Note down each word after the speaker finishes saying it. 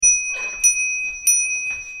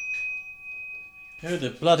Who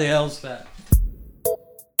the bloody hell's that?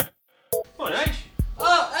 What, H?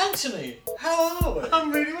 Oh, Anthony! How are we?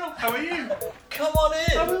 I'm really well. How are you? Come on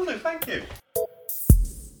in! I will do, thank you.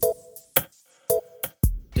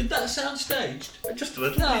 Did that sound staged? Just a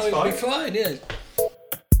little. No, it's it'll fine. be fine, yeah.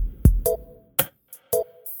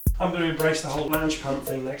 I'm going to embrace the whole lounge pant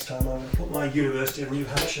thing next time. I'm going to put my University of New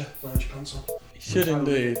Hampshire lounge pants on. You should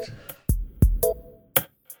indeed.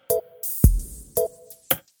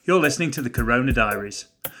 You're listening to the Corona Diaries,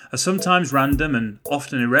 a sometimes random and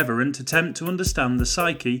often irreverent attempt to understand the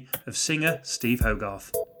psyche of singer Steve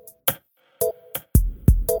Hogarth.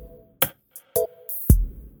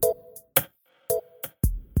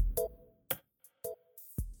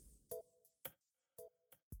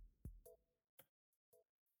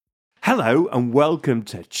 Hello and welcome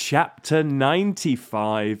to chapter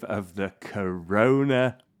 95 of the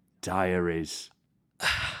Corona Diaries.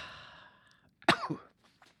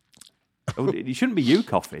 Oh, it shouldn't be you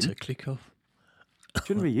coughing. Tickly cough.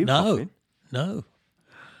 Shouldn't be you coughing. No.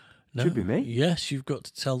 Should be me. Yes, you've got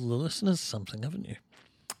to tell the listeners something, haven't you?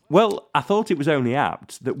 Well, I thought it was only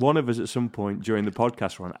apt that one of us at some point during the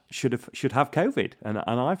podcast run should have COVID, and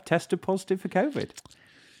I've tested positive for COVID.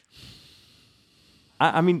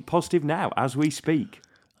 I mean, positive now, as we speak.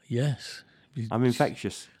 Yes. I'm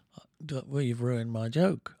infectious. Well, you've ruined my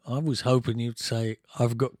joke. I was hoping you'd say,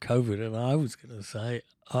 I've got COVID, and I was going to say,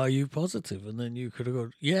 are you positive? And then you could have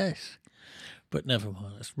gone, yes. But never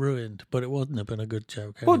mind, it's ruined. But it wouldn't have been a good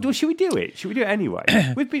joke anyway. Well, should we do it? Should we do it anyway?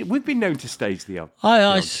 We've been known to stage the odd joke.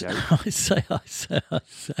 I say.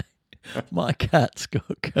 My cat's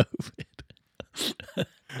got COVID.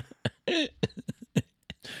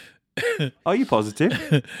 Are you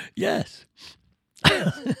positive? Yes.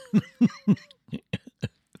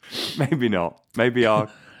 Maybe not. Maybe our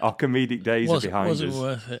comedic days are behind us. Wasn't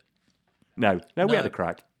worth it. No, we had a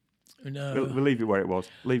crack. No. We'll leave it where it was.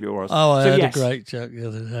 Leave it where it was. Oh, I had a great joke the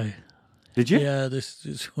other day. Did you? Yeah, this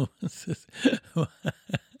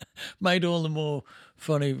made all the more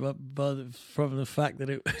funny from the fact that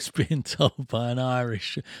it was being told by an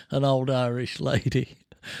old Irish lady.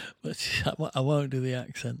 But I won't do the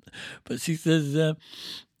accent. But she says,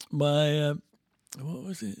 what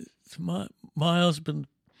was it? My husband.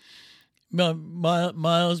 My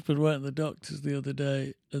husband went to the doctors the other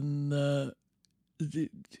day and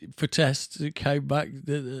for tests. He came back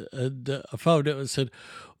and I phoned up and said,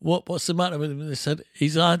 "What's the matter with him?" And they said,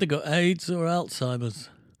 "He's either got AIDS or Alzheimer's.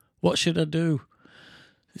 What should I do?"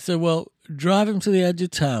 He said, "Well, drive him to the edge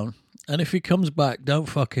of town, and if he comes back, don't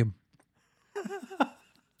fuck him."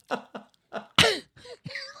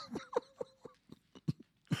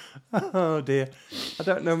 Oh dear. I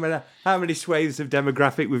don't know how many swathes of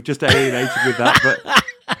demographic we've just alienated with that,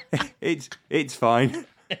 but it's fine.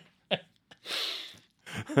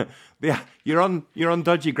 Yeah, you're on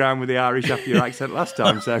dodgy ground with the Irish after your accent last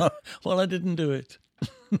time, so. Well, I didn't do it.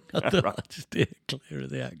 I thought Right. I'd just steer clear of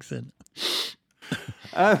the accent.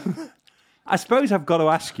 I suppose I've got to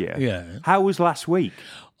ask you. Yeah. How was last week?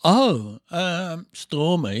 Oh,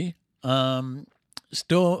 stormy. I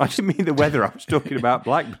didn't mean the weather. I was talking about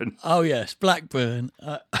Blackburn. Oh yes, Blackburn.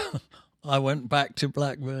 I went back to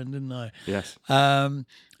Blackburn, didn't I? Yes. No,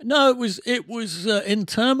 it was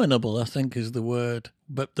interminable, I think is the word,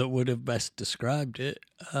 but that would have best described it.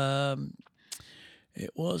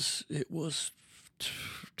 It was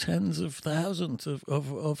tens of thousands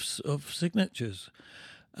of signatures,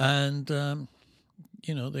 and the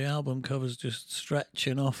album covers just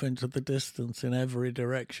stretching off into the distance in every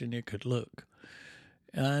direction you could look.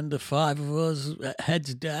 And the five of us,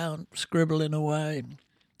 heads down, scribbling away.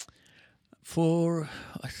 For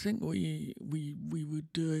I think we were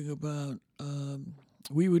doing about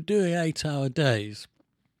 8-hour days,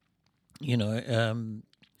 with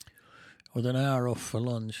an hour off for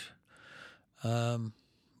lunch. But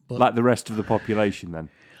Like the rest of the population, then.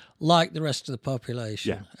 like the rest of the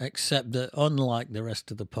population, Yeah. except that unlike the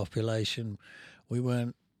rest of the population, we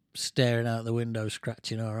weren't staring out the window,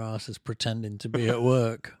 scratching our asses, pretending to be at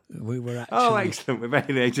work. We were actually. Oh, excellent. We've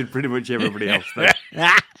alienated pretty much everybody else then.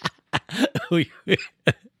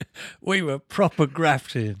 we were proper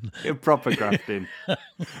grafting. You're proper grafting.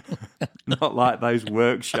 Not like those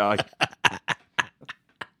work shy.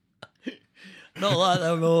 Not like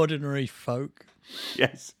them ordinary folk.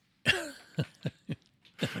 Yes.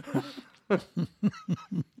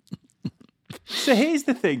 So here's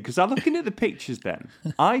the thing, because I'm looking at the pictures then.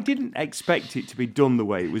 I didn't expect it to be done the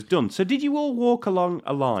way it was done. So did you all walk along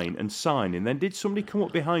a line and sign, and then did somebody come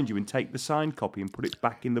up behind you and take the signed copy and put it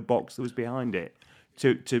back in the box that was behind it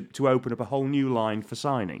to open up a whole new line for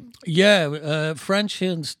signing? Yeah, Frenchie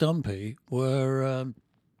and Stumpy were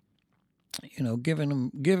giving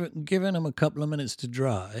them a couple of minutes to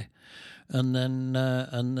dry, and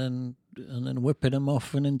then whipping them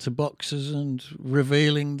off and into boxes and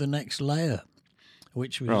revealing the next layer,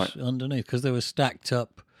 which was underneath, because they were stacked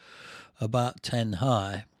up about 10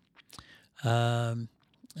 high. And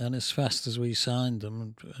as fast as we signed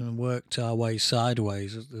them and worked our way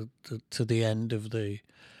sideways to the end of the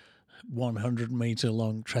 100-metre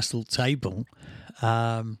long trestle table,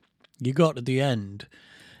 you got to the end,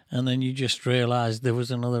 and then you just realised there was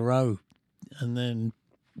another row, and then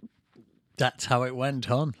that's how it went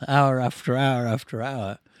on, hour after hour after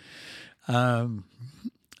hour. And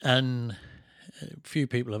a few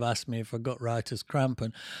people have asked me if I got writer's cramp,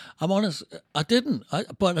 and I'm honest, I didn't.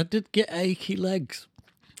 But I did get achy legs.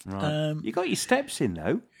 Right. You got your steps in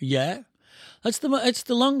though. Yeah, it's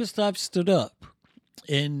the longest I've stood up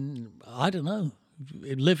in, I don't know,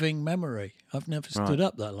 in living memory. I've never stood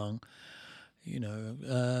up that long.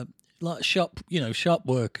 Like shop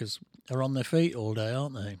workers are on their feet all day,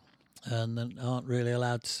 aren't they? And then aren't really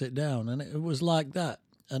allowed to sit down. And it was like that,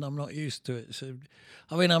 and I'm not used to it. So,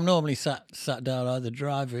 I mean, I'm normally sat down either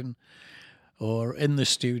driving or in the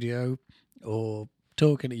studio or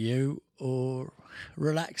talking to you or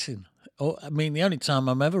relaxing. Or, I mean, the only time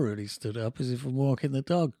I'm ever really stood up is if I'm walking the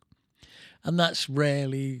dog. And that's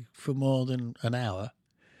rarely for more than an hour.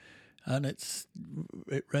 And it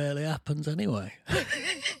rarely happens anyway.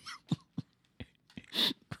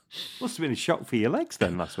 Must have been a shock for your legs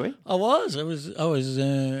then last week. I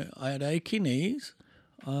had achy knees.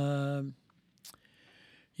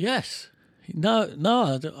 Yes. No.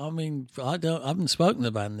 I haven't spoken to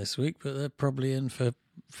the band this week, but they're probably in for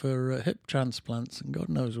hip transplants and God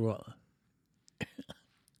knows what.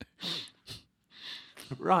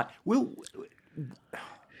 Right. We'll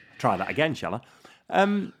try that again, shall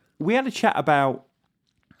I? We had a chat about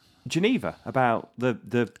Geneva, about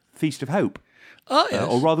the Feast of Hope. Oh, yes.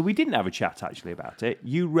 Or rather, we didn't have a chat, actually, about it.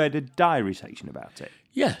 You read a diary section about it.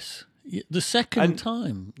 Yes. The second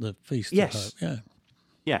time, the Feast of Hope. Yeah.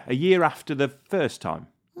 Yeah, a year after the first time.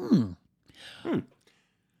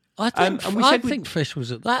 I think Fish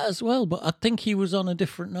was at that as well, but I think he was on a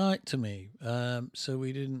different night to me. So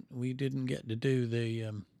we didn't get to do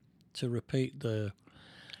to repeat the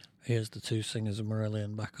here's the two singers of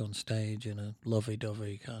Marillion back on stage in a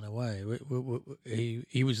lovey-dovey kind of way.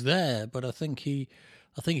 He was there, but I think he'd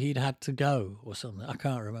had to go or something. I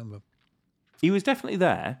can't remember. He was definitely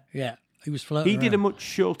there. Yeah, he was floating. He did around. a much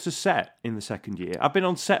shorter set in the second year. I've been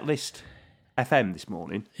on Setlist FM this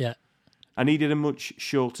morning. Yeah. And he did a much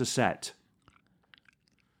shorter set.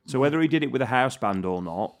 So whether he did it with a house band or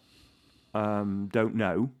not, don't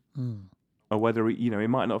know. Or whether he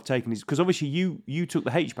might not have taken his, because obviously you took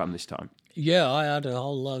the H band this time. Yeah, I had a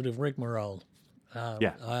whole load of rigmarole.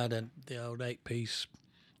 Yeah, I had the old 8-piece,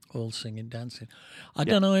 all singing, dancing. I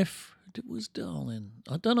don't know if it was Darling.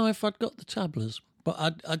 I don't know if I'd got the tablas, but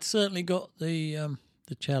I'd certainly got the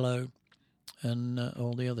cello and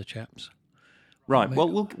all the other chaps. Right.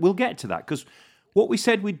 Well, we'll get to that, because what we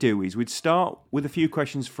said we'd do is we'd start with a few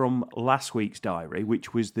questions from last week's diary,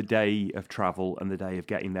 which was the day of travel and the day of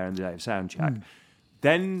getting there and the day of sound check.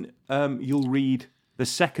 Then you'll read the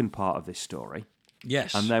second part of this story.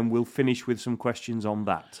 Yes. And then we'll finish with some questions on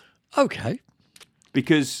that. Okay.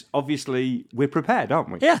 Because obviously we're prepared,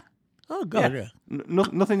 aren't we? Yeah. Oh, God, yeah.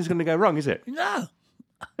 Nothing's going to go wrong, is it? No.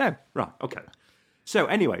 No. Right. Okay. So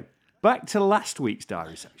anyway, back to last week's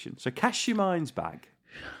diary section. So cast your minds back.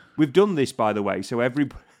 We've done this, by the way, so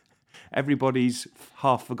everybody's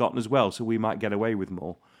half forgotten as well, so we might get away with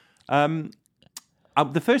more.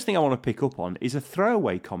 The first thing I want to pick up on is a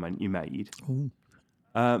throwaway comment you made,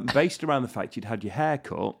 based around the fact you'd had your hair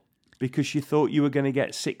cut because you thought you were going to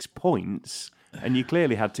get 6 points and you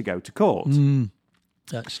clearly had to go to court.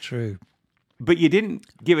 That's true. But you didn't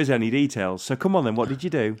give us any details, so come on then, what did you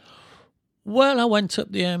do? Well, I went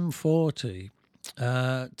up the M40.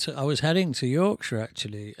 I was heading to Yorkshire,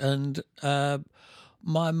 actually, and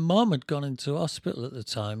my mum had gone into hospital at the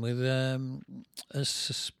time with a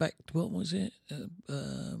suspect. What was it?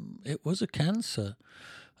 It was a cancer.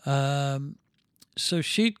 So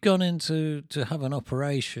she'd gone in to have an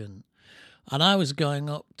operation, and I was going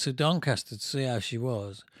up to Doncaster to see how she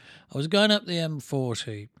was. I was going up the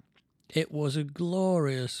M40. It was a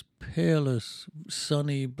glorious, peerless,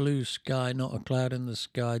 sunny, blue sky, not a cloud in the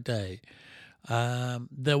sky day.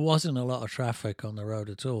 There wasn't a lot of traffic on the road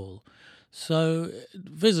at all. So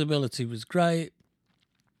visibility was great.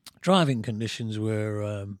 Driving conditions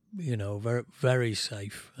were, very, very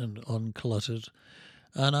safe and uncluttered.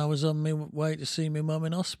 And I was on my way to see my mum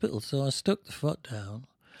in hospital. So I stuck the foot down.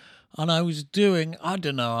 And I was doing, I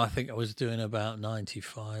think I was doing about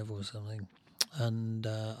 95 or something. and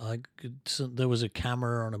there was a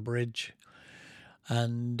camera on a bridge,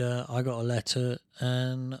 and I got a letter,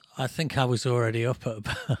 and I think I was already up at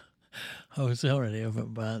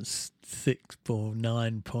about 6 or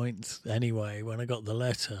 9 points anyway when I got the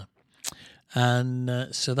letter, and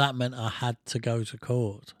so that meant I had to go to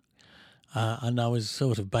court, and I was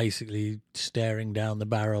sort of basically staring down the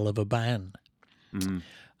barrel of a ban.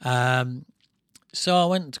 So I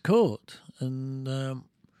went to court, and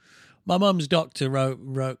my mum's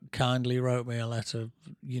doctor kindly wrote me a letter,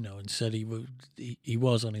 and said he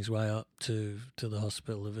was on his way up to the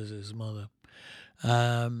hospital to visit his mother,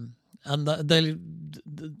 and they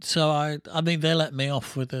let me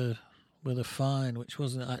off with a fine, which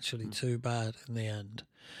wasn't actually too bad in the end,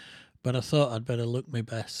 but I thought I'd better look my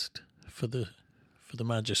best for the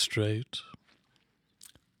magistrate.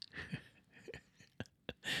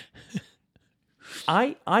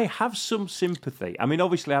 I have some sympathy. I mean,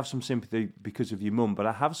 obviously I have some sympathy because of your mum, but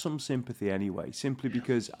I have some sympathy anyway, simply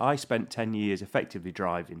because I spent 10 years effectively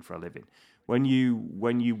driving for a living. When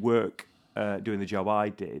you work doing the job I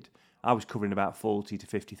did, I was covering about 40 to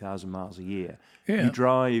 50,000 miles a year. Yeah. You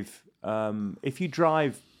drive, if you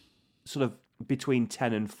drive sort of between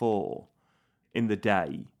 10 and 4 in the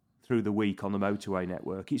day through the week on the motorway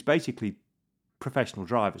network, it's basically professional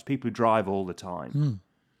drivers, people who drive all the time,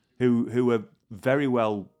 who are very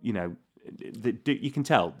well, you can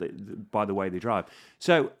tell by the way they drive.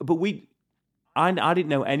 So, but I didn't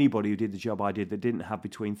know anybody who did the job I did that didn't have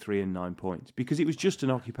between 3 and 9 points, because it was just an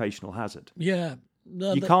occupational hazard. Yeah.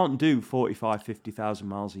 No, you can't do 45, 50,000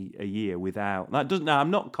 miles a year without that. Now,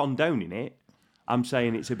 I'm not condoning it. I'm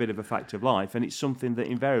saying it's a bit of a fact of life, and it's something that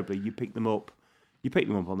invariably you pick them up on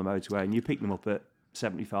the motorway, and you pick them up at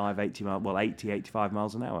 75, 80 miles, 80, 85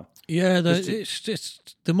 miles an hour. Yeah, it's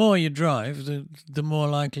just the more you drive, the more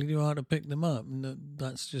likely you are to pick them up. And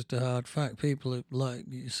that's just a hard fact. People like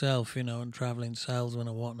yourself, and travelling salesmen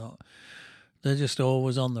and whatnot, they're just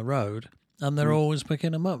always on the road, and they're always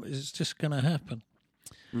picking them up. It's just going to happen.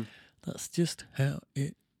 That's just how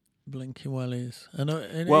it blinking well is. And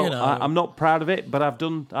I'm not proud of it, but I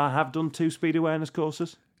have done 2 speed awareness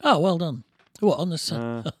courses. Oh, well done. What, on the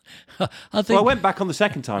second? I went back on the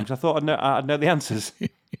second time because I thought I'd know the answers.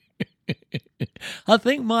 I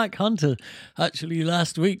think Mike Hunter actually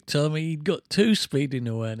last week told me he'd got 2 speeding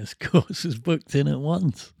awareness courses booked in at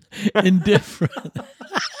once in different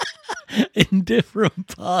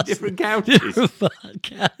parts, different counties.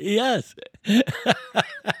 Yes.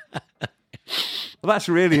 Well, that's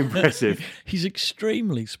really impressive. He's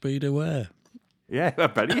extremely speed aware. Yeah, I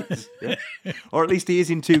bet he is. Yeah. Or at least he is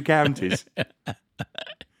in 2 counties.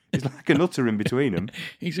 He's like a nutter in between them.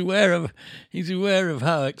 He's aware of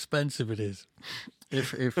how expensive it is,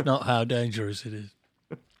 if not how dangerous it is.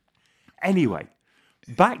 Anyway,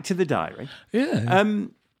 back to the diary. Yeah.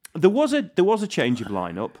 There was a change of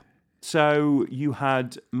lineup. So you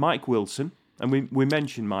had Mike Wilson, and we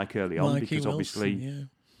mentioned Mike early on, Mikey because obviously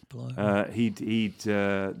Wilson,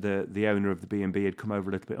 the owner of the B&B had come over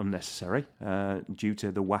a little bit unnecessary due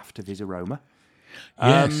to the waft of his aroma.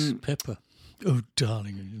 Yes, Pepper. Oh,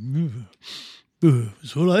 darling.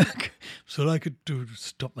 It's all I could do to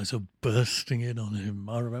stop myself bursting in on him.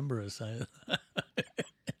 I remember her saying that.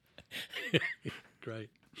 Great.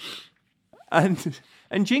 And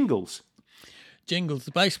Jingles. Jingles,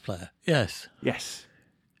 the bass player. Yes. Yes.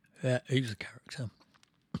 Yeah, he was a character.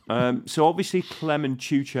 So obviously Clem and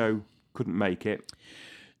Chucho couldn't make it.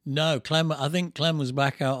 No, I think Clem was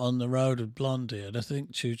back out on the road with Blondie, and I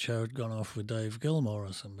think Chucho had gone off with Dave Gilmore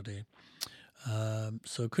or somebody.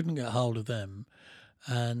 So couldn't get hold of them.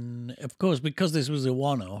 And of course, because this was a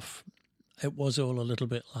one-off, it was all a little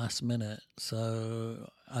bit last minute. So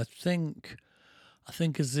I think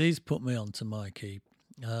Aziz put me on to Mikey.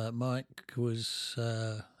 Mike was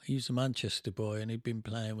he was a Manchester boy, and he'd been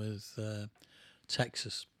playing with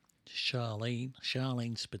Texas Charlene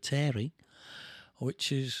Spiteri,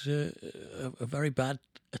 which is a very bad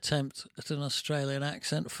attempt at an Australian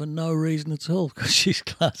accent for no reason at all, because she's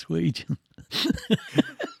Glaswegian.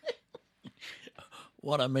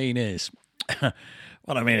 What I mean is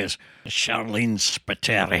Charlene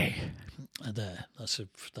Spiteri. There,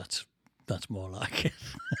 that's more like it.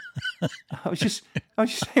 I was just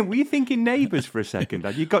saying, were you thinking Neighbours for a second?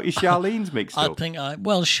 You got your Charlene's mixed up.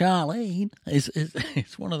 Charlene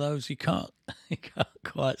is one of those you can't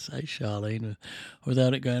quite say Charlene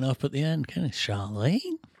without it going up at the end, can it?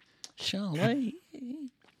 Charlene. Yeah.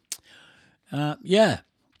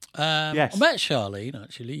 Yes. I met Charlene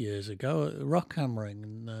actually years ago at Rock Hammering,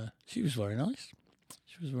 and she was very nice.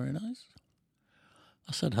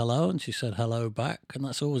 I said hello, and she said hello back, and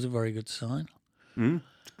that's always a very good sign.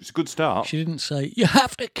 It's a good start. She didn't say, "You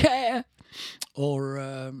have to care," or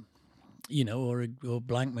or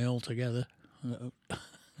blank me altogether.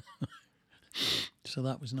 So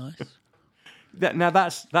that was nice. Now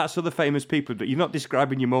that's other famous people. You're not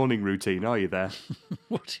describing your morning routine, are you? There.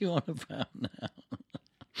 What are you on about now?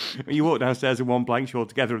 You walk downstairs and one blanks you all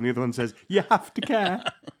together, and the other one says, "You have to care."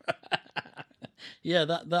 Yeah,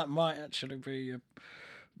 that might actually be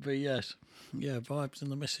yes. Yeah, Vibes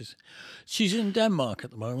and the missus. She's in Denmark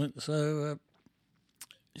at the moment, so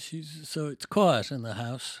it's quiet in the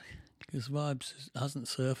house because Vibes hasn't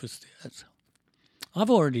surfaced yet. I've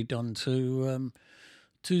already done two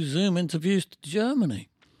Zoom interviews to Germany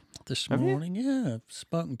this morning. Yeah, I've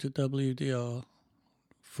spoken to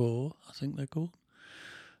WDR4, I think they're called,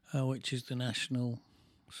 which is the national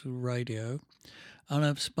sort of radio. And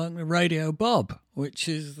I've spoken to Radio Bob, which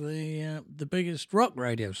is the biggest rock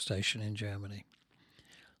radio station in Germany.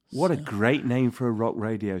 What a great name for a rock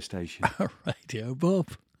radio station. Radio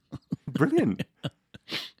Bob. Brilliant.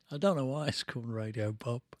 I don't know why it's called Radio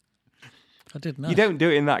Bob. I didn't know. You don't do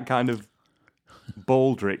it in that kind of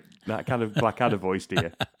baldric, that kind of Blackadder voice, do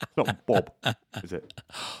you? It's not Bob, is it?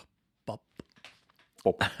 Bob.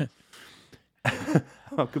 Bob.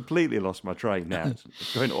 I've completely lost my train now.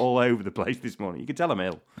 It's going all over the place this morning. You can tell I'm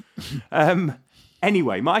ill.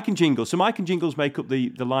 Anyway, Mike and Jingles. So Mike and Jingles make up the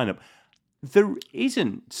lineup. There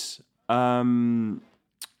isn't. The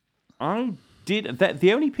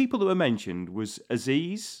only people that were mentioned was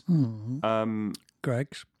Aziz,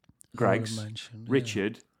 Greg's,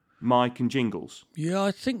 Richard, Mike, and Jingles. Yeah,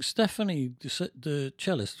 I think Stephanie, the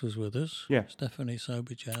cellist, was with us. Yeah, Stephanie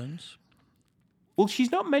Sober-Jones. Well,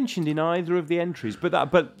 she's not mentioned in either of the entries, but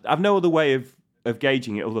I've no other way of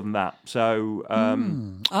gauging it other than that. So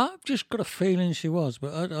I've just got a feeling she was,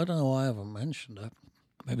 but I don't know why I haven't mentioned her.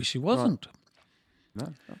 Maybe she wasn't. Right.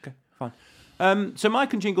 No, okay, fine. So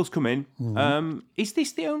Mike and Jingles come in. Is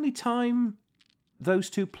this the only time those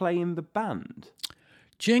two play in the band?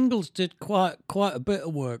 Jingles did quite a bit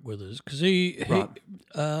of work with us because I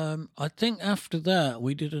think after that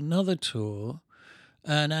we did another tour.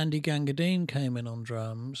 And Andy Gangadine came in on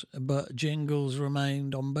drums, but Jingles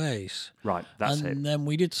remained on bass. Right, that's it. And then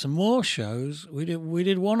we did some more shows. We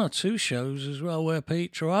did one or two shows as well where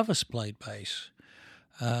Pete Travis played bass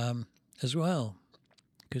as well.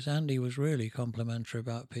 Because Andy was really complimentary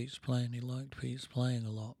about Pete's playing. He liked Pete's playing a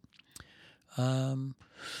lot.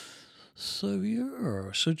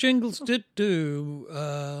 So Jingles did do...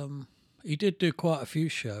 he did do quite a few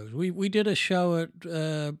shows. We did a show at...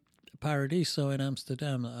 Paradiso in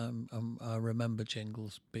Amsterdam that I remember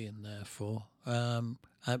Jingles being there for,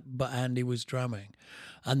 but Andy was drumming,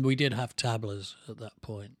 and we did have tablas at that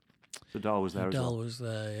point. So Dahl was there as well. Dahl was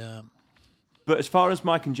there, yeah. But as far as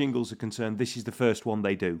Mike and Jingles are concerned, this is the first one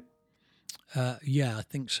they do. Yeah, I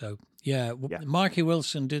think so. Yeah. Mikey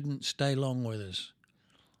Wilson didn't stay long with us.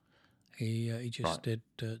 He just did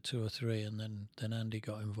 2 or 3, and then Andy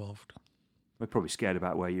got involved. We're probably scared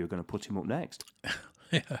about where you were going to put him up next.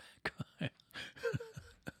 Yeah,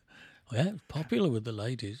 yeah, popular with the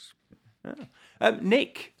ladies.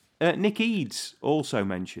 Nick Eads also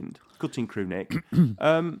mentioned, cutting crew Nick.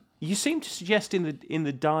 You seem to suggest in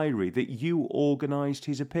the diary that you organised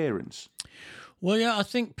his appearance. Well, yeah, I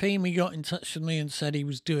think Peamy got in touch with me and said he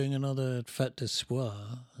was doing another Fête de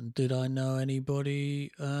Soir, and did I know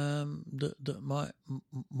anybody that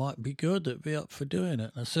might be good, that'd be up for doing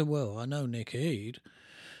it? And I said, well, I know Nick Ead,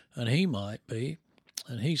 and he might be.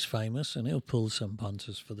 And he's famous, and he'll pull some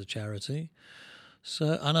punters for the charity.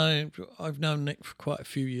 So, and I've known Nick for quite a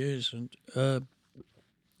few years, and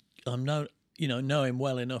know him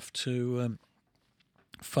well enough to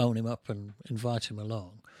phone him up and invite him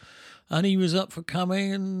along. And he was up for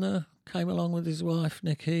coming, and came along with his wife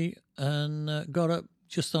Nikki, and got up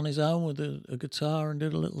just on his own with a guitar and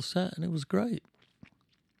did a little set, and it was great.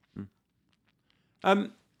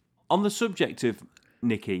 On the subject of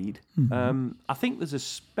Nick Ead, I think there's a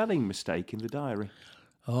spelling mistake in the diary.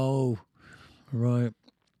 Oh, right.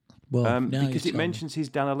 Well, because it mentions his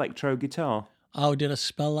Dan Electro guitar. Oh, did I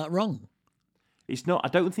spell that wrong? It's not. I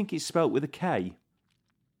don't think it's spelt with a K.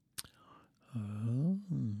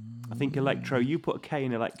 I think Electro. You put a K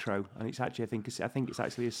in Electro, and it's actually. I think it's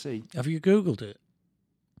actually a C. Have you Googled it?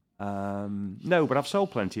 No, but I've sold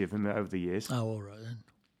plenty of them over the years. Oh, all right then.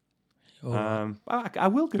 All right. I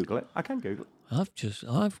will Google it. I can Google it. I've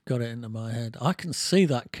got it into my head. I can see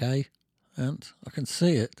that K, Ant. I can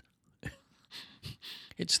see it.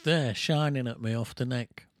 It's there, shining at me off the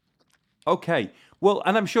neck. Okay. Well,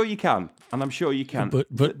 and I'm sure you can. But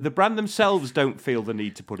the brand themselves don't feel the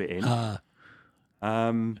need to put it in.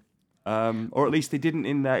 Or at least they didn't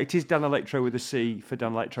in there. It is Dan Electro with a C for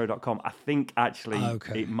danelectro.com. I think actually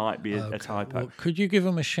it might be a typo. Well, could you give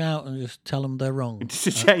them a shout and just tell them they're wrong? Just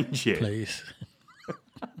to change it. Please.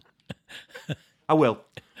 I will.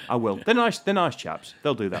 They're nice chaps.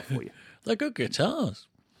 They'll do that for you. They're good guitars.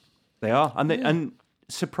 They are. And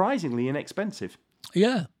surprisingly inexpensive.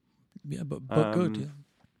 Yeah, but good. Yeah.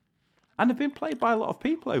 And they've been played by a lot of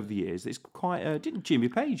people over the years. It's quite. Didn't Jimmy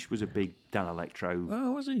Page was a big Dan Electro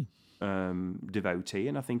Oh, was he? devotee,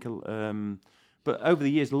 and I think. But over the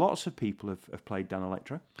years, lots of people have played Dan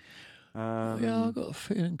Electro. Yeah, I got a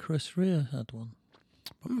feeling Chris Rea had one,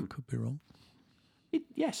 but I could be wrong.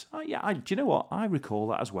 Yes, do you know what? I recall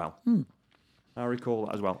that as well. I recall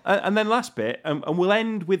that as well. And then last bit, and we'll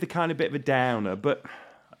end with the kind of bit of a downer, but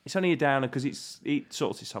it's only a downer because it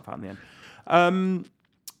sorts itself out in the end.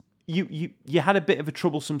 You had a bit of a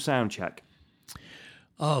troublesome sound check.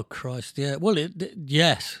 Oh Christ! Yeah. Well,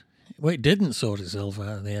 yes. Well, it didn't sort itself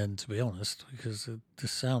out in the end, to be honest, because the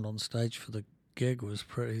sound on stage for the gig was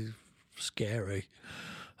pretty scary.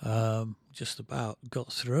 Just about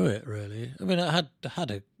got through it, really. I mean, I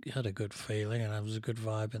had a good feeling, and there was a good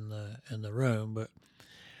vibe in the room. But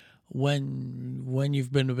when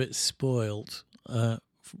you've been a bit spoilt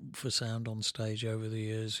for sound on stage over the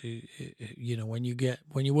years, you know, when you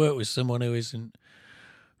work with someone who isn't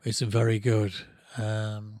very good,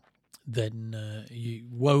 then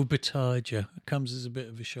woe betide you. It comes as a bit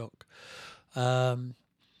of a shock. Yeah,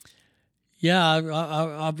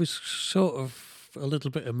 I was sort of a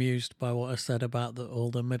little bit amused by what I said about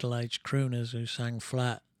all the middle-aged crooners who sang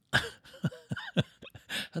flat.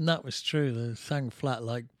 And that was true. They sang flat,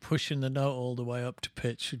 like pushing the note all the way up to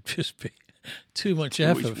pitch would just be too much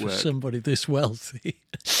effort for somebody this wealthy.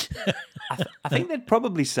 I think they'd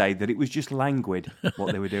probably say that it was just languid,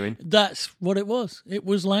 what they were doing. That's what it was. It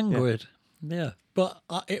was languid. Yeah. But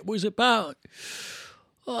it was about...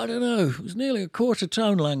 I don't know. It was nearly a quarter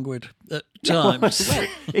tone languid at times. Well,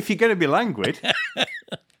 if you're going to be languid,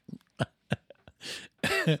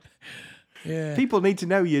 yeah, people need to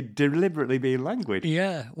know you're deliberately being languid.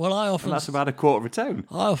 Yeah. Well, And that's about a quarter of a tone.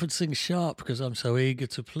 I often sing sharp because I'm so eager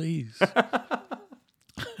to please.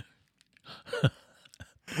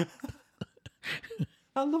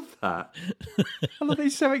 I love that. I love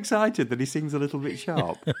he's so excited that he sings a little bit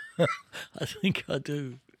sharp. I think I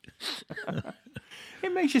do.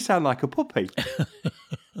 It makes you sound like a puppy.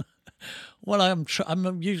 Well, I'm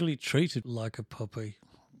usually treated like a puppy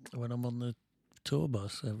when I'm on the tour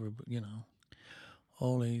bus.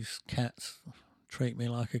 All these cats treat me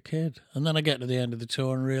like a kid, and then I get to the end of the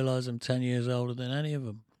tour and realise I'm 10 years older than any of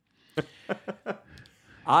them.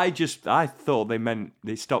 I thought they meant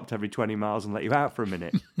they stopped every 20 miles and let you out for a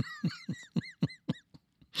minute.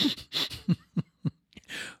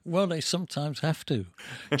 Well, they sometimes have to.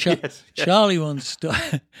 Yes. Charlie once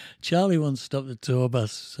stopped the tour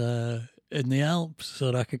bus in the Alps so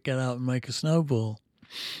that I could get out and make a snowball,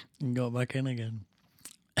 and got back in again.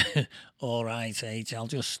 All right, H, I'll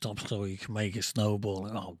just stop so you can make a snowball.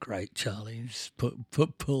 Oh, great, Charlie! Just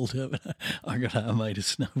pulled up. I got out and made a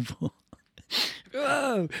snowball.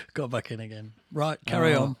 Whoa! Got back in again. Right,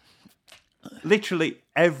 carry on. Literally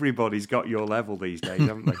everybody's got your level these days,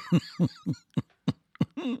 haven't they?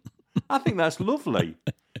 I think that's lovely.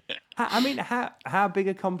 I mean, how big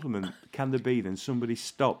a compliment can there be than somebody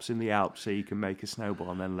stops in the Alps so you can make a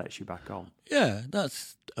snowball and then lets you back on? Yeah,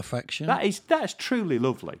 that's affection. That's truly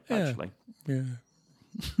lovely, actually. Yeah.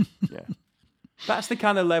 Yeah. That's the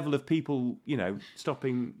kind of level of people,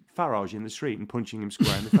 stopping Farage in the street and punching him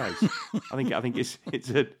square in the face. I think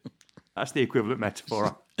that's the equivalent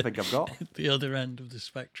metaphor I think I've got. The other end of the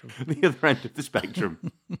spectrum. The other end of the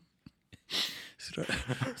spectrum.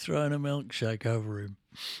 Throwing a milkshake over him.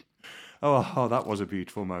 Oh, that was a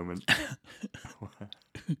beautiful moment.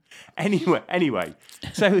 Anyway,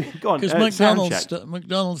 so go on. Because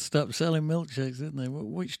McDonald's stopped selling milkshakes, didn't they?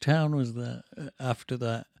 Which town was that? After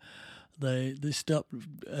that, they stopped,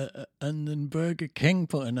 and then Burger King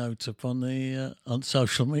put a note up on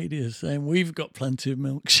social media saying we've got plenty of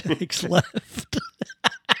milkshakes left.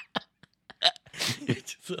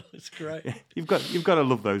 It's great. You've got to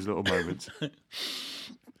love those little moments.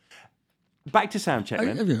 Back to soundcheck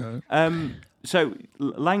then. So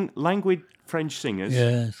languid French singers.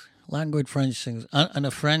 Yes, languid French singers, and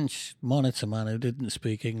a French monitor man who didn't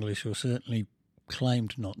speak English, or certainly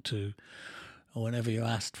claimed not to. Or whenever you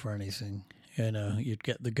asked for anything, you'd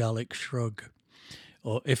get the Gallic shrug,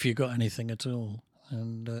 or if you got anything at all.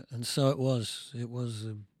 And so it was. It was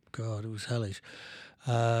God. It was hellish.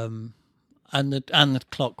 And the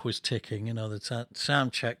clock was ticking. You know, the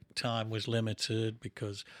sound check time was limited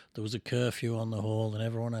because there was a curfew on the hall, and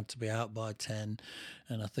everyone had to be out by 10.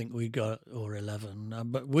 And I think we got or 11,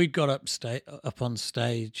 but we got up on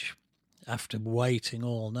stage after waiting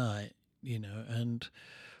all night. You know, and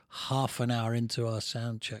half an hour into our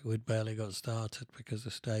sound check, we'd barely got started because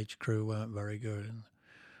the stage crew weren't very good, and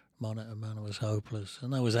monitor man was hopeless.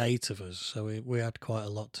 And there was 8 of us, so we had quite a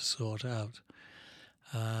lot to sort out.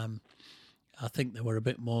 I think they were a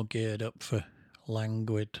bit more geared up for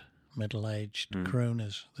languid, middle-aged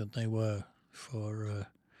crooners than they were for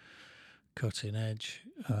cutting edge.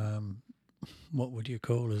 What would you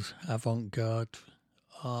call us? Avant-garde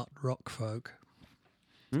art rock folk.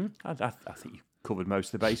 I think you covered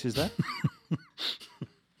most of the bases there.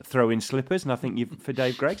 Throw in slippers, and I think for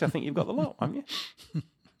Dave Greggs, I think you've got the lot, haven't you?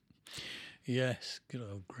 Yes, good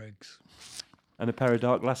old Greggs. And a pair of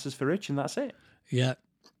dark glasses for Rich, and that's it. Yeah.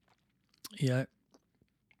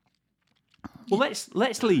 Well,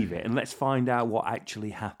 let's leave it and let's find out what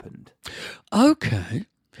actually happened. Okay,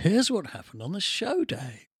 here's what happened on the show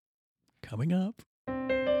day. Coming up.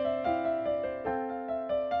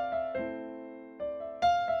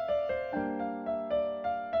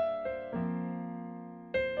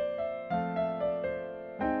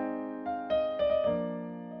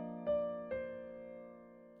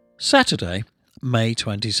 Saturday, May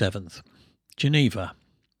 27th. Geneva.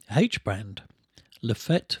 H-Brand. Le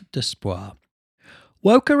Fête d'Espoir.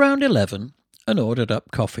 Woke around 11 and ordered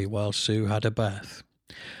up coffee while Sue had a bath.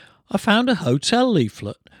 I found a hotel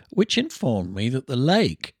leaflet which informed me that the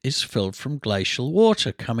lake is filled from glacial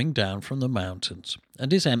water coming down from the mountains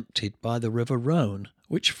and is emptied by the River Rhône,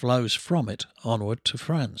 which flows from it onward to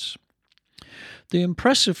France. The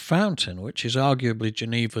impressive fountain, which is arguably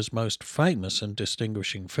Geneva's most famous and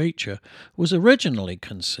distinguishing feature, was originally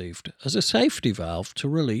conceived as a safety valve to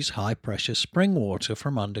release high-pressure spring water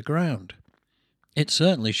from underground. It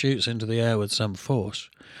certainly shoots into the air with some force.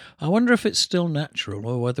 I wonder if it's still natural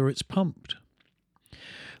or whether it's pumped.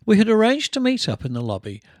 We had arranged to meet up in the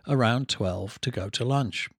lobby around 12 to go to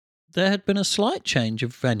lunch. There had been a slight change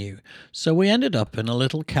of venue, so we ended up in a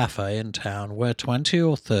little cafe in town where 20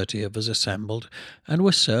 or 30 of us assembled and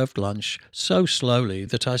were served lunch so slowly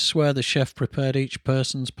that I swear the chef prepared each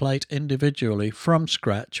person's plate individually from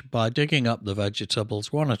scratch by digging up the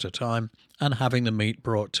vegetables one at a time and having the meat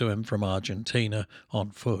brought to him from Argentina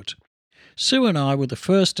on foot. Sue and I were the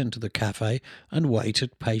first into the cafe and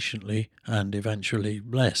waited patiently, and eventually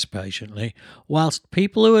less patiently, whilst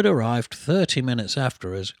people who had arrived 30 minutes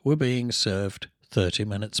after us were being served 30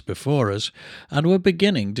 minutes before us, and were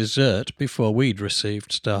beginning dessert before we'd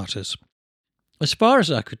received starters. As far as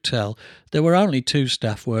I could tell, there were only 2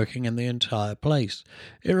 staff working in the entire place.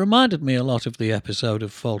 It reminded me a lot of the episode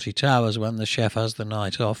of Fawlty Towers when the chef has the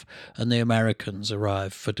night off and the Americans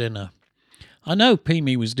arrive for dinner. I know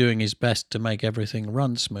Peamy was doing his best to make everything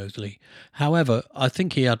run smoothly. However, I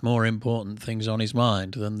think he had more important things on his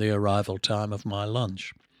mind than the arrival time of my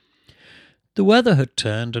lunch. The weather had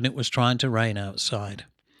turned and it was trying to rain outside.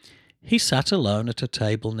 He sat alone at a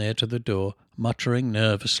table near to the door, muttering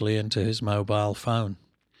nervously into his mobile phone.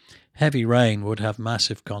 Heavy rain would have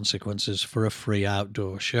massive consequences for a free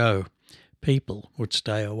outdoor show. People would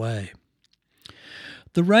stay away.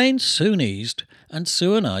 The rain soon eased, and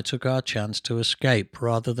Sue and I took our chance to escape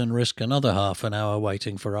rather than risk another half an hour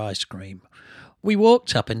waiting for ice cream. We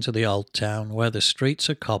walked up into the old town where the streets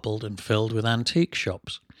are cobbled and filled with antique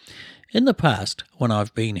shops. In the past, when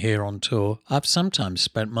I've been here on tour, I've sometimes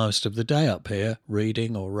spent most of the day up here,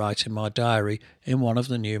 reading or writing my diary in one of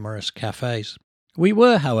the numerous cafes. We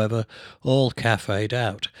were, however, all caféed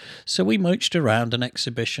out, so we mooched around an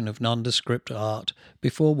exhibition of nondescript art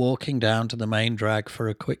before walking down to the main drag for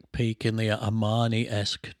a quick peek in the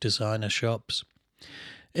Armani-esque designer shops.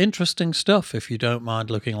 Interesting stuff if you don't mind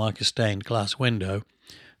looking like a stained glass window.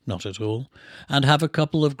 Not at all. And have a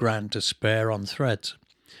couple of grand to spare on threads.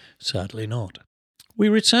 Sadly not. We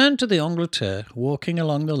returned to the Angleterre, walking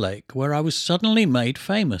along the lake, where I was suddenly made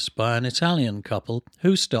famous by an Italian couple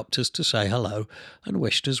who stopped us to say hello and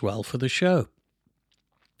wished us well for the show.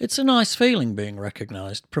 It's a nice feeling being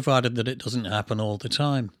recognised, provided that it doesn't happen all the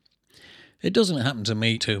time. It doesn't happen to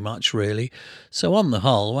me too much, really, so on the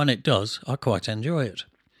whole, when it does, I quite enjoy it.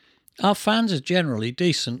 Our fans are generally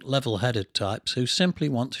decent, level-headed types who simply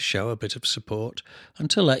want to show a bit of support and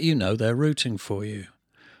to let you know they're rooting for you.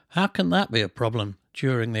 How can that be a problem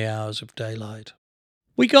during the hours of daylight?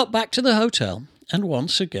 We got back to the hotel and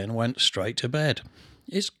once again went straight to bed.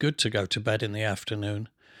 It's good to go to bed in the afternoon.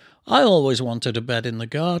 I always wanted a bed in the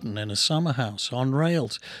garden in a summer house on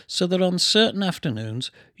rails, so that on certain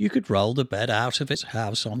afternoons you could roll the bed out of its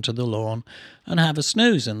house onto the lawn and have a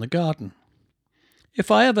snooze in the garden.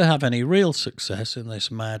 If I ever have any real success in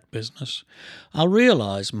this mad business, I'll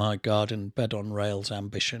realise my garden bed on rails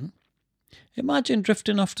ambition. Imagine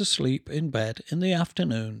drifting off to sleep in bed in the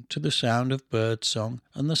afternoon to the sound of bird song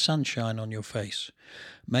and the sunshine on your face,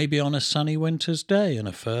 maybe on a sunny winter's day in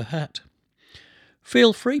a fur hat.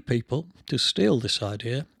 Feel free, people, to steal this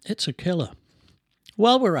idea. It's a killer.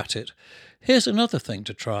 While we're at it, here's another thing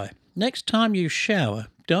to try. Next time you shower,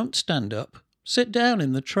 don't stand up. Sit down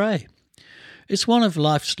in the tray. It's one of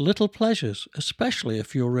life's little pleasures, especially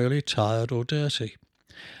if you're really tired or dirty.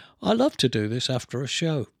 I love to do this after a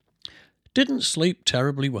show. Didn't sleep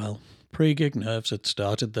terribly well. Pre-gig nerves had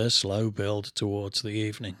started their slow build towards the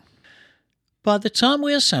evening. By the time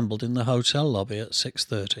we assembled in the hotel lobby at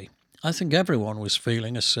 6:30, I think everyone was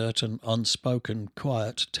feeling a certain unspoken,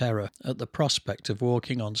 quiet terror at the prospect of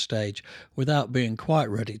walking on stage without being quite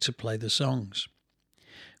ready to play the songs.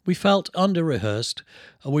 We felt under-rehearsed,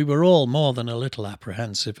 and we were all more than a little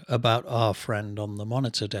apprehensive about our friend on the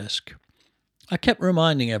monitor desk. I kept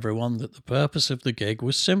reminding everyone that the purpose of the gig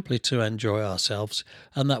was simply to enjoy ourselves,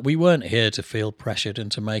 and that we weren't here to feel pressured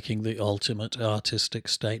into making the ultimate artistic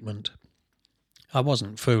statement. I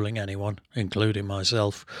wasn't fooling anyone, including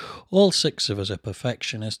myself. All 6 of us are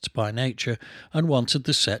perfectionists by nature and wanted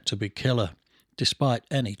the set to be killer, despite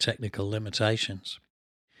any technical limitations.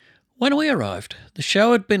 When we arrived, the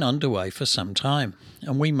show had been underway for some time,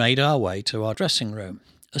 and we made our way to our dressing room,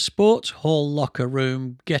 a sports hall locker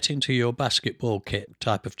room, get into your basketball kit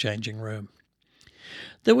type of changing room.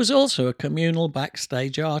 There was also a communal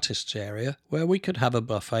backstage artists area where we could have a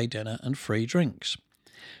buffet dinner and free drinks.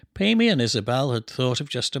 Peamy and Isabel had thought of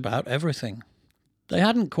just about everything. They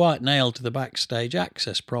hadn't quite nailed the backstage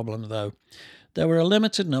access problem, though. There were a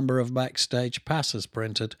limited number of backstage passes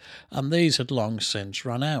printed, and these had long since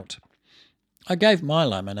run out. I gave my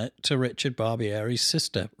laminate to Richard Barbieri's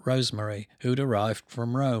sister, Rosemary, who'd arrived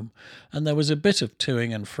from Rome, and there was a bit of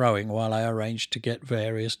toing and froing while I arranged to get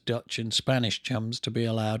various Dutch and Spanish chums to be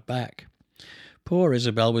allowed back. Poor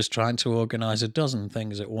Isabel was trying to organise a dozen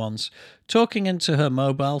things at once, talking into her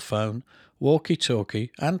mobile phone,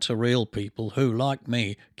 walkie-talkie, and to real people who, like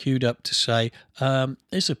me, queued up to say,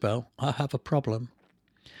 Isabel, I have a problem.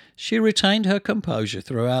 She retained her composure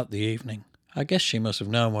throughout the evening. I guess she must have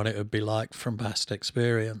known what it would be like from past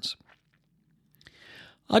experience.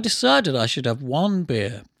 I decided I should have one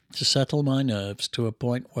beer to settle my nerves to a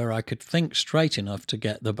point where I could think straight enough to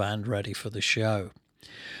get the band ready for the show.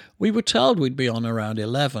 We were told we'd be on around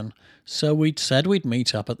 11, so we'd said we'd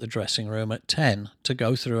meet up at the dressing room at 10 to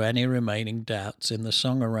go through any remaining doubts in the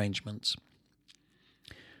song arrangements.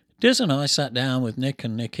 Diz and I sat down with Nick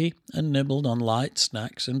and Nicky and nibbled on light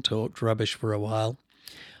snacks and talked rubbish for a while.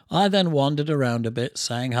 I then wandered around a bit,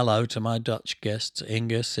 saying hello to my Dutch guests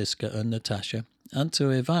Inga, Siska and Natasha, and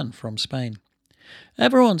to Ivan from Spain.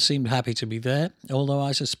 Everyone seemed happy to be there, although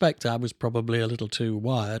I suspect I was probably a little too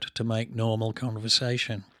wired to make normal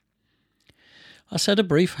conversation. I said a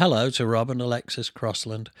brief hello to Rob and Alexis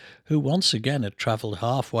Crossland, who once again had travelled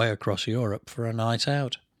halfway across Europe for a night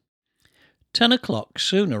out. 10 o'clock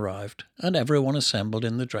soon arrived, and everyone assembled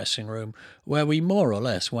in the dressing room, where we more or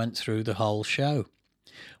less went through the whole show.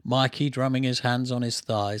 Mikey drumming his hands on his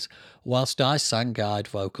thighs, whilst I sang guide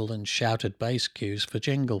vocal and shouted bass cues for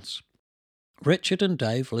jingles. Richard and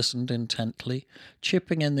Dave listened intently,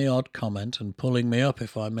 chipping in the odd comment and pulling me up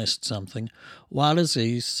if I missed something, while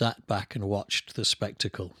Aziz sat back and watched the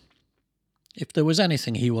spectacle. If there was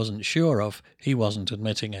anything he wasn't sure of, he wasn't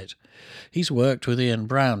admitting it. He's worked with Ian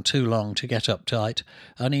Brown too long to get uptight,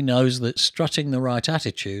 and he knows that strutting the right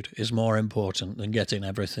attitude is more important than getting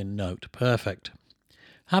everything note perfect.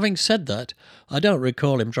 Having said that, I don't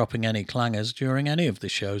recall him dropping any clangers during any of the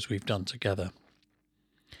shows we've done together.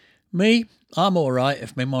 Me, I'm all right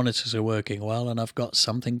if my monitors are working well and I've got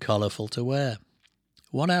something colourful to wear.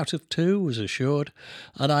 1 out of 2 was assured,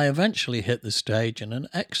 and I eventually hit the stage in an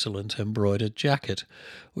excellent embroidered jacket,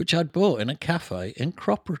 which I'd bought in a cafe in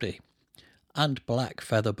Cropredy, and black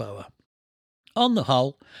feather boa. On the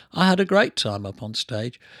whole, I had a great time up on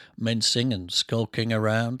stage, mincing and skulking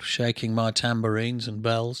around, shaking my tambourines and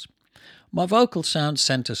bells. My vocal sound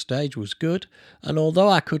centre stage was good, and although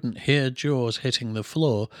I couldn't hear jaws hitting the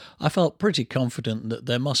floor, I felt pretty confident that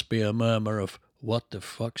there must be a murmur of, "What the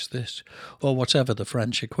fuck's this?" or whatever the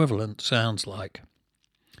French equivalent sounds like.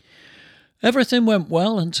 Everything went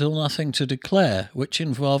well until Nothing to Declare, which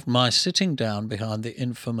involved my sitting down behind the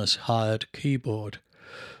infamous hired keyboard.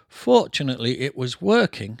 Fortunately, it was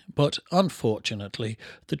working, but unfortunately,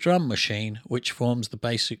 the drum machine, which forms the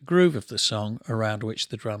basic groove of the song around which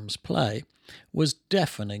the drums play, was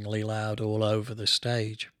deafeningly loud all over the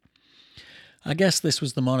stage. I guess this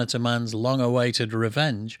was the monitor man's long-awaited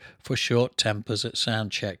revenge for short tempers at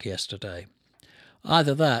sound check yesterday.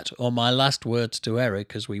 Either that or my last words to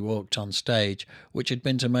Eric as we walked on stage, which had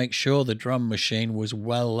been to make sure the drum machine was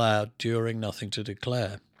well loud during Nothing to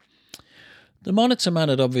Declare. The monitor man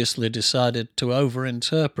had obviously decided to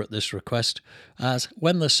overinterpret this request, as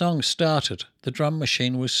when the song started, the drum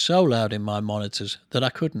machine was so loud in my monitors that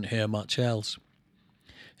I couldn't hear much else.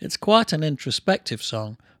 It's quite an introspective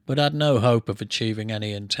song, but had no hope of achieving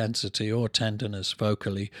any intensity or tenderness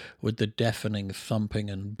vocally with the deafening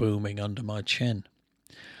thumping and booming under my chin.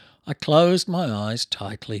 I closed my eyes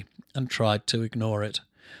tightly and tried to ignore it,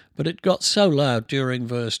 but it got so loud during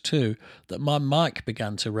verse 2 that my mic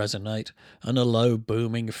began to resonate and a low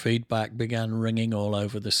booming feedback began ringing all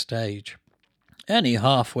over the stage. Any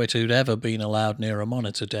half-wit who'd ever been allowed near a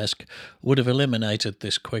monitor desk would have eliminated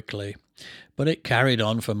this quickly, but it carried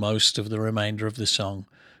on for most of the remainder of the song,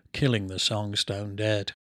 killing the song stone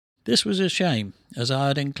dead. This was a shame, as I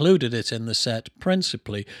had included it in the set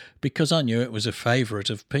principally because I knew it was a favourite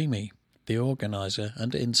of Pimi, the organiser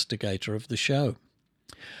and instigator of the show.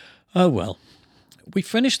 Oh well. We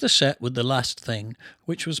finished the set with the last thing,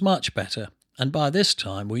 which was much better, and by this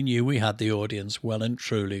time we knew we had the audience well and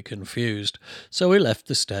truly confused, so we left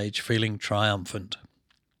the stage feeling triumphant.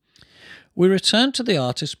 We returned to the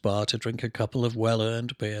artist bar to drink a couple of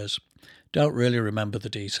well-earned beers. Don't really remember the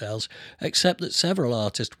details, except that several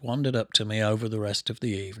artists wandered up to me over the rest of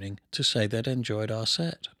the evening to say they'd enjoyed our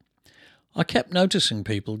set. I kept noticing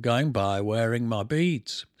people going by wearing my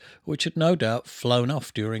beads, which had no doubt flown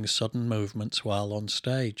off during sudden movements while on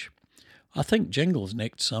stage. I think Jingles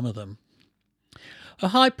nicked some of them. A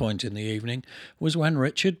high point in the evening was when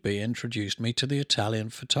Richard B. introduced me to the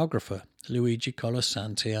Italian photographer, Luigi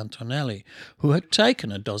Colasanti Antonelli, who had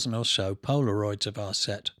taken a dozen or so Polaroids of our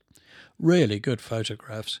set. Really good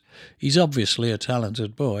photographs. He's obviously a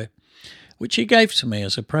talented boy, which he gave to me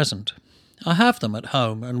as a present. I have them at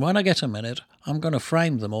home, and when I get a minute, I'm going to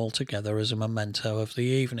frame them all together as a memento of the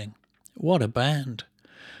evening. What a band.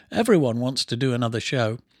 Everyone wants to do another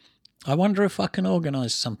show. I wonder if I can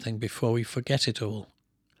organise something before we forget it all.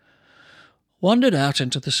 Wandered out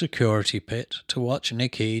into the security pit to watch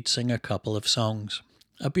Nick Eade sing a couple of songs.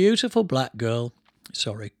 A beautiful black girl,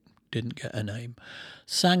 didn't get a name,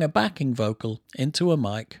 sang a backing vocal into a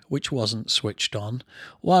mic which wasn't switched on,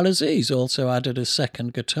 while Aziz also added a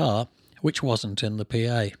second guitar which wasn't in the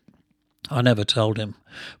PA. I never told him,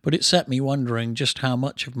 but it set me wondering just how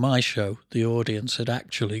much of my show the audience had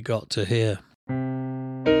actually got to hear.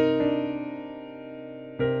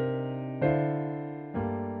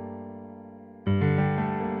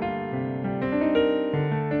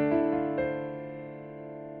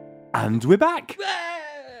 And we're back.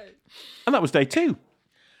 And that was day 2.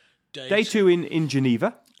 Day 2 in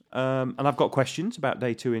Geneva. And I've got questions about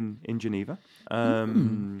day 2 in Geneva.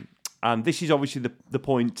 And this is obviously the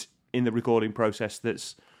point in the recording process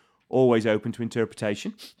that's always open to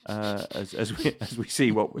interpretation, as we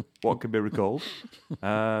see what can be recalled.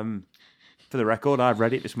 For the record, I've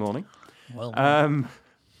read it this morning. Well,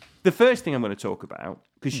 the first thing I'm going to talk about,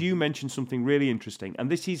 because you mentioned something really interesting, and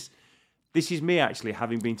this is me actually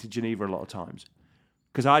having been to Geneva a lot of times,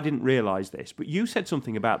 because I didn't realise this, but you said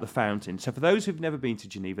something about the fountain. So for those who've never been to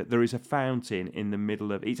Geneva, there is a fountain in the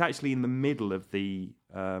middle of... It's actually in the middle of the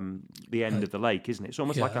end of the lake, isn't it? It's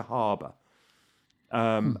almost like a harbour.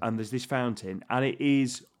 And there's this fountain, and it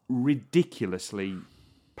is ridiculously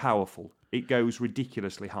powerful. It goes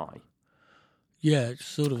ridiculously high. Yeah, it's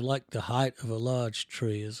sort of like the height of a large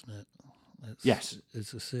tree, isn't it? Yes.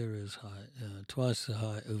 It's a serious height, twice the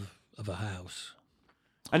height of a house.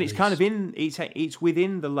 And it's kind of it's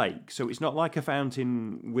within the lake, so it's not like a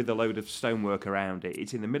fountain with a load of stonework around it.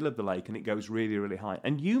 It's in the middle of the lake, and it goes really, really high.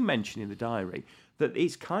 And you mentioned in the diary that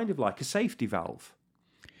it's kind of like a safety valve.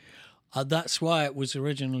 That's why it was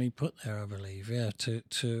originally put there, I believe,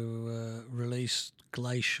 to release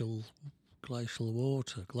glacial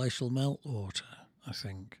water, glacial meltwater, I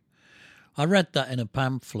think. I read that in a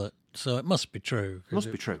pamphlet, so it must be true. Must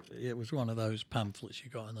be true. It was one of those pamphlets you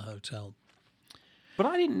got in the hotel. But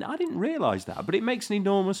I didn't realise that. But it makes an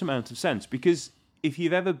enormous amount of sense, because if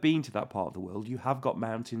you've ever been to that part of the world, you have got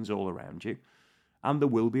mountains all around you, and there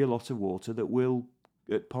will be a lot of water that will,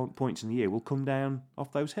 at points in the year, will come down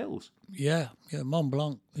off those hills. Yeah. Mont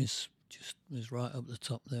Blanc is right up the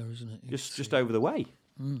top there, isn't it? Just over the way.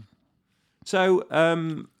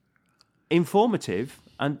 So informative,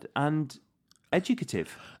 and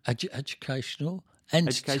educative. Educational,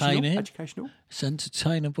 entertaining. Educational. It's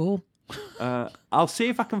entertainable. I'll see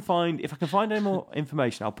if I can find any more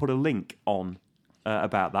information. I'll put a link on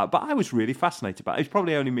about that. But I was really fascinated by it. It's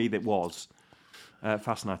probably only me that was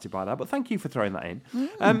fascinated by that. But thank you for throwing that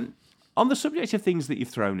in. On the subject of things that you've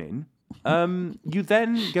thrown in, you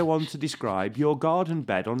then go on to describe your garden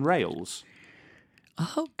bed on rails.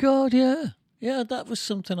 Oh God, yeah. That was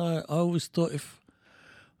something I always thought if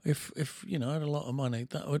you know I had a lot of money,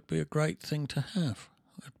 that would be a great thing to have.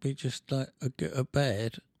 It'd be just like a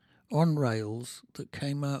bed on rails that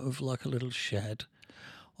came out of like a little shed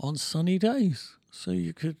on sunny days, so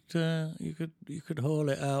you could haul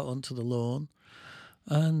it out onto the lawn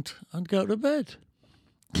and go to bed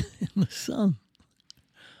in the sun.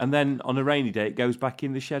 And then on a rainy day, it goes back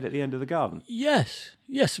in the shed at the end of the garden. Yes.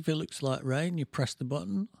 If it looks like rain, you press the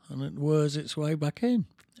button and it whirs its way back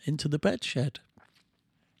into the bed shed.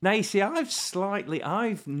 Now, you see,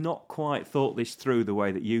 I've not quite thought this through the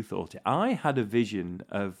way that you thought it. I had a vision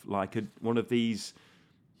of like one of these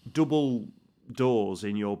double doors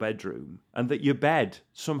in your bedroom, and that your bed,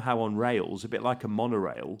 somehow on rails, a bit like a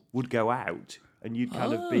monorail, would go out, and you'd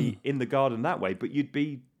kind of be in the garden that way, but you'd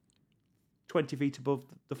be 20 feet above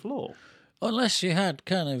the floor. Unless you had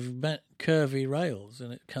kind of curvy rails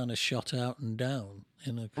and it kind of shot out and down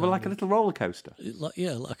in a Like a little roller coaster.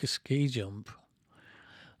 Like a ski jump.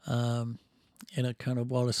 In a kind of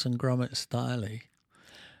Wallace and Gromit style.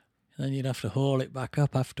 Then you'd have to haul it back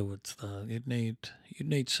up afterwards. Though you'd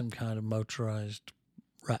need some kind of motorised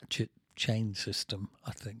ratchet chain system,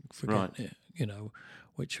 I think, for getting it. You know,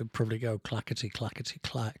 which would probably go clackety clackety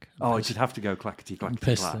clack. Oh, it should have to go clackety clackety and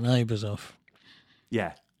piss clack. the neighbours off.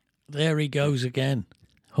 Yeah. There he goes again,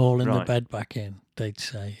 hauling the bed back in. They'd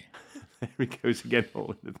say. There he goes again,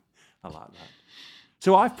 hauling the. I like that.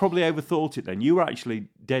 So I've probably overthought it then. You were actually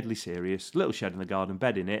deadly serious. Little shed in the garden,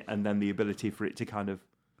 bed in it, and then the ability for it to kind of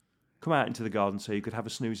come out into the garden so you could have a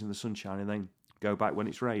snooze in the sunshine and then go back when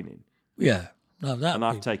it's raining. Yeah. No, that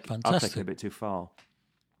would be fantastic. I've taken it a bit too far.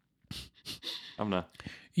 Haven't I?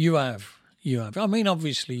 You have. I mean,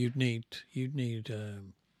 obviously, you'd need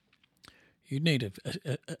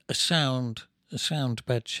a sound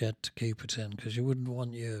bed shed to keep it in, because you wouldn't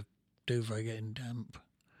want your duvet getting damp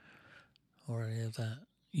or any of that.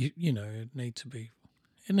 You know, it'd need to be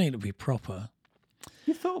proper.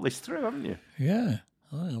 You thought this through, haven't you? Yeah,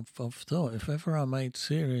 I've thought if ever I made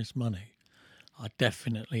serious money, I'd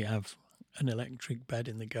definitely have an electric bed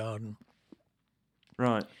in the garden.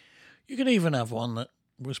 Right. You could even have one that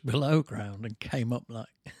was below ground and came up like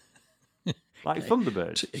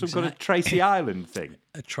Thunderbird, Exactly. some kind of Tracy Island thing,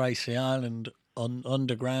 a Tracy Island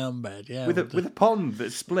underground bed, yeah, with a pond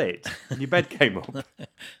that split and your bed came up.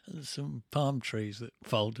 and some palm trees that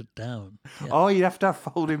folded down. Yeah, Oh, you'd have to have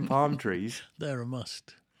folding palm trees. they're a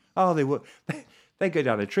must. Oh, they would. They go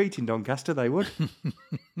down a treat in Doncaster. They would.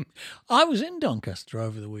 I was in Doncaster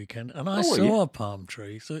over the weekend and I were saw you? a palm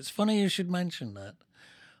tree, so it's funny you should mention that.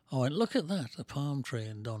 I went, look at that, a palm tree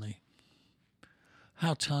in Donny.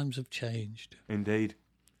 How times have changed. Indeed.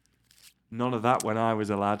 None of that when I was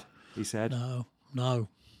a lad, he said. No.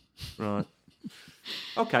 Right.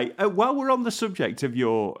 Okay, while we're on the subject of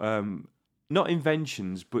your, not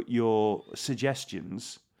inventions, but your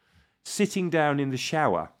suggestions, sitting down in the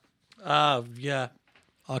shower. Yeah,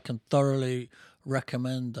 I can thoroughly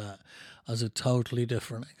recommend that as a totally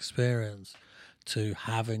different experience to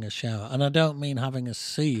having a shower. And I don't mean having a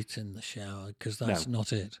seat in the shower, because that's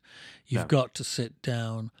not it. You've got to sit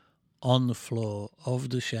down on the floor of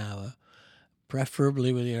the shower,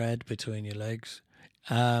 preferably with your head between your legs,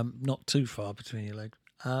 not too far between your legs,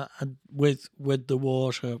 and with the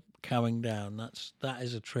water coming down. That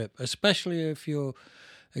is a trip, especially if you're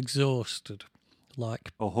exhausted,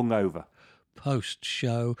 like Or hungover.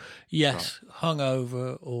 post-show. Yes,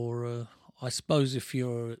 hungover, or I suppose if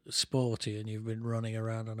you're sporty and you've been running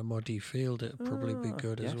around on a muddy field, it'd probably be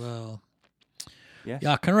good as well. Yes.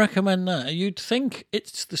 Yeah, I can recommend that. You'd think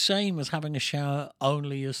it's the same as having a shower,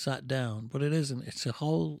 only you're sat down, but it isn't. It's a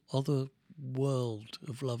whole other world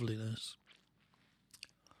of loveliness.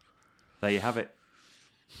 There you have it.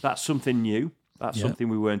 That's something new. That's something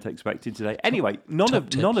we weren't expecting today. Anyway, none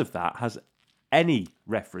of that has any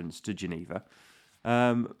reference to Geneva.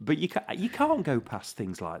 But you can't go past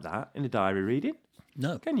things like that in a diary reading.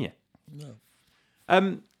 No. Can you?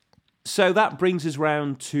 No. So that brings us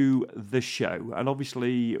round to the show. And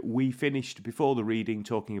obviously we finished before the reading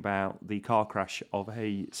talking about the car crash of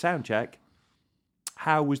a sound check.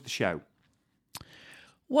 How was the show?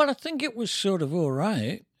 Well, I think it was sort of all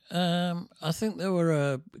right. I think there were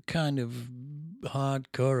a kind of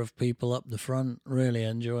hardcore of people up the front really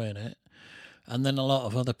enjoying it. And then a lot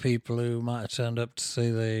of other people who might have turned up to see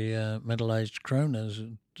the middle-aged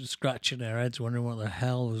crooners scratching their heads, wondering what the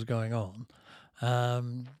hell was going on.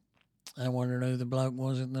 And wondering who the bloke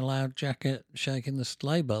was in the loud jacket shaking the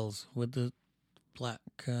sleigh bells with the black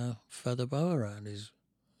feather bow around his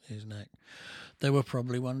neck. They were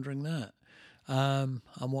probably wondering that. And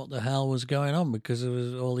what the hell was going on, because there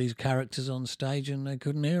was all these characters on stage and they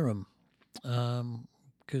couldn't hear them.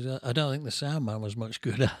 Because I don't think the sound man was much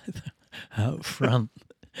good either out front.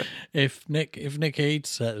 if Nick Heath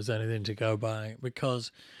said there was anything to go by,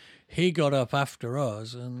 because he got up after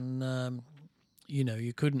us and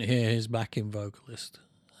you couldn't hear his backing vocalist,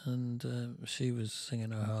 and she was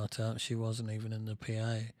singing her heart out. She wasn't even in the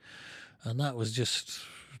PA, and that was just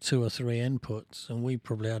 2 or 3 inputs, and we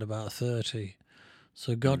probably had about 30.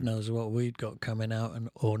 So God knows what we'd got coming out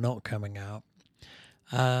or not coming out.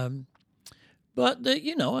 But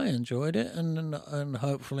I enjoyed it, and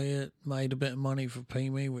hopefully it made a bit of money for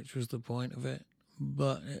PME, which was the point of it.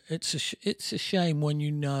 But it's a shame when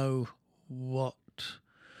you know what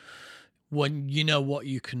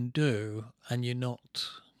you can do, and not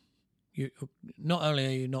only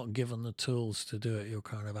are you not given the tools to do it, you're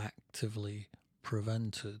kind of actively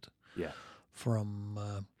prevented from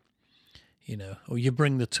or you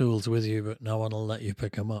bring the tools with you, but no one will let you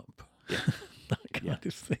pick them up. Yeah. That kind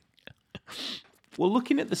of thing. Well,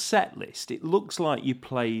 looking at the set list, it looks like you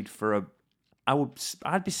played for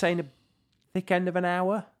I'd be saying a thick end of an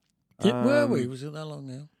hour. Were we? Was it that long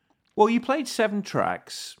now? Well, you played 7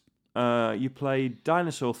 tracks. You played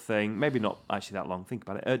Dinosaur Thing, maybe not actually that long, think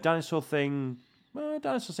about it. Dinosaur Thing's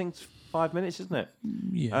 5 minutes, isn't it?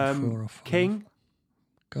 Yeah, 4 or 5. King?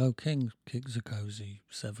 Go King. King's a cozy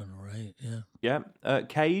 7 or 8, yeah. Yeah.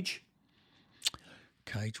 Cage?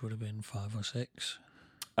 Cage would have been 5 or 6.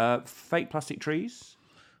 Fake Plastic Trees?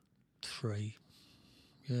 3.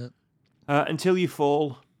 Yeah. Until You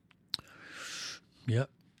Fall? Yep.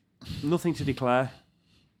 Nothing to Declare?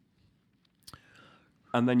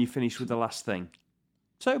 And then you finish with The Last Thing.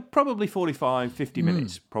 So probably 45, 50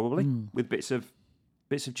 minutes, probably, with bits of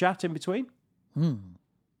chat in between. And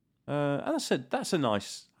that's a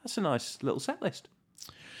nice little set list.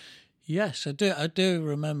 Yes, I do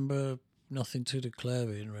remember Nothing to Declare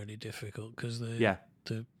being really difficult, because the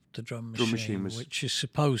drum machine was, which is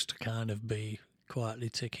supposed to kind of be quietly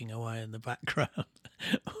ticking away in the background,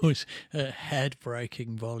 was a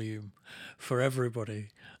head-breaking volume for everybody.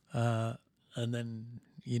 And then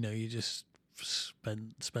you just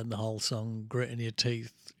spend the whole song gritting your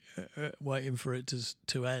teeth, waiting for it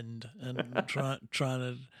to end, and trying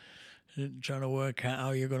to work out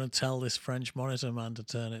how you're going to tell this French monitor man to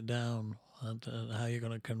turn it down, and how you're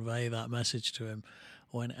going to convey that message to him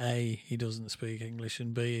when A, he doesn't speak English,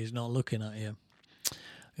 and B, he's not looking at you,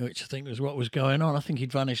 which I think was what was going on. I think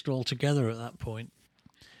he'd vanished altogether at that point.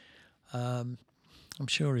 I'm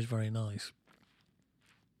sure he's very nice.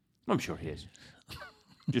 I'm sure he is.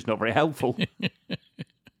 Just not very helpful.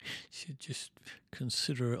 Should just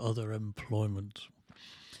consider other employment.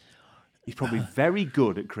 He's probably very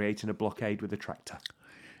good at creating a blockade with a tractor.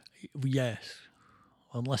 Yes,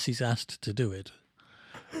 unless he's asked to do it.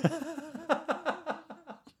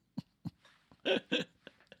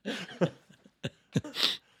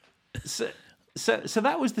 So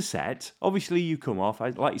that was the set. Obviously, you come off.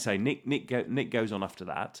 Like you say, Nick goes on after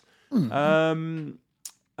that. And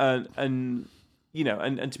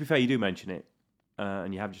to be fair, you do mention it,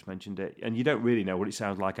 and you have just mentioned it, and you don't really know what it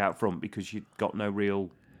sounds like out front, because you've got no real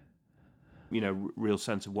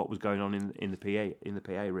sense of what was going on in the PA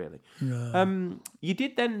really. No. You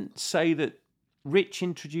did then say that Rich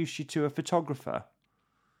introduced you to a photographer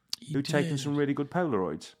who'd taken some really good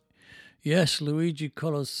Polaroids. Yes, Luigi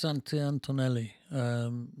Colasanti Antonelli,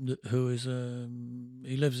 who is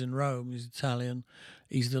he lives in Rome. He's Italian.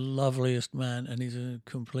 He's the loveliest man, and he's a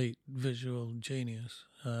complete visual genius.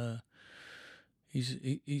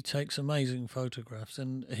 He takes amazing photographs,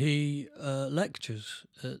 and he lectures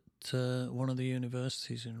at one of the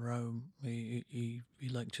universities in Rome. He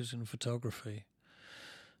lectures in photography,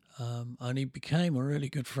 and he became a really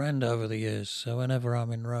good friend over the years. So whenever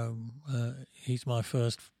I'm in Rome, he's my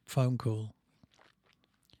first phone call.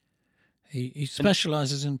 He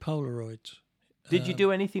specialises in Polaroids. Did you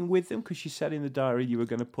do anything with them? Because you said in the diary you were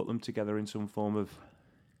going to put them together in some form of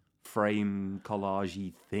frame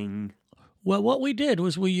collage-y thing. Well, what we did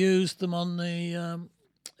was we used them on the...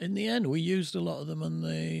 in the end, we used a lot of them on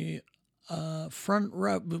the front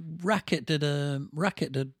row. Racket did a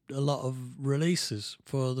lot of releases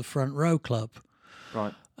for the Front Row Club.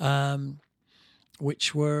 Right.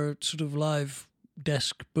 Which were sort of live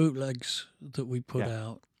desk bootlegs that we put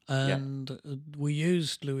out. and we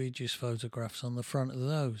used Luigi's photographs on the front of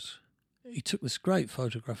those. He took this great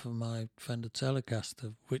photograph of my Fender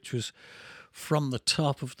Telecaster, which was from the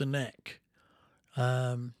top of the neck,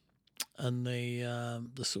 and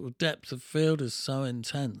the sort of depth of field is so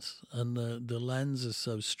intense, and the lens is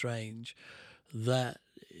so strange that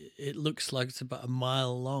it looks like it's about a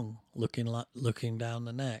mile long, looking down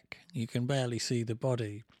the neck. You can barely see the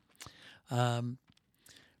body,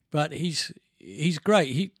 but he's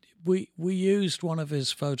great. We used one of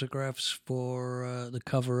his photographs for the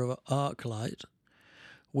cover of Arclight.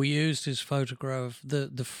 We used his photograph,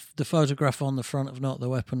 the photograph on the front of Not the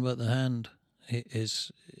Weapon But the Hand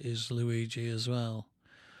is Luigi as well.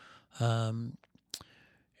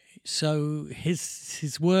 So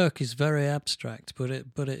his work is very abstract, but it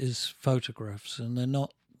is photographs, and they're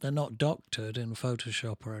not doctored in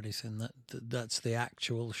Photoshop or anything. That's the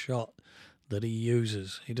actual shot that he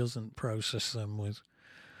uses. He doesn't process them with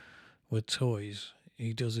toys.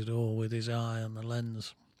 He does it all with his eye and the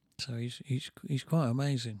lens. So he's quite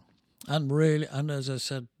amazing, and as I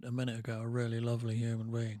said a minute ago, a really lovely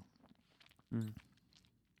human being.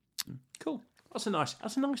 Cool. That's a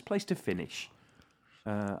nice place to finish.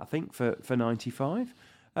 I think for 95.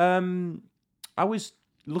 I was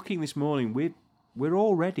looking this morning. We're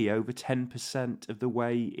already over 10% of the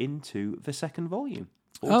way into the second volume.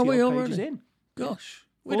 40 Are we odd already? Pages in. Gosh,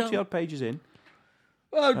 40 odd pages in.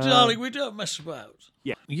 Oh, darling, we don't mess about.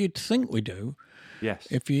 Yeah. You'd think we do. Yes.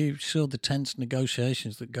 If you saw the tense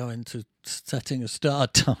negotiations that go into setting a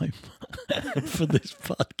start time for this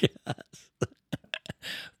podcast.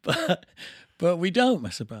 but we don't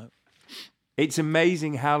mess about. It's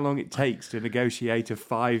amazing how long it takes to negotiate a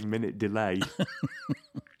 5-minute delay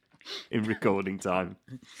in recording time.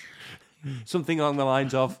 Something along the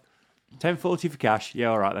lines of 10:40 for cash. Yeah,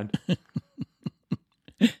 all right then.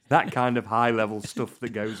 That kind of high-level stuff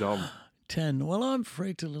that goes on. 10. Well, I'm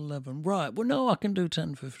free till 11. Right. Well, no, I can do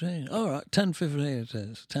 10:15. All right, 10:15 it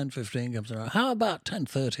is. 10:15 comes around. How about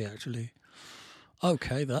 10:30, actually?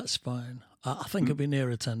 Okay, that's fine. I think it'll be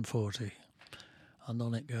nearer 10:40. And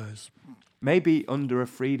on it goes. Maybe under a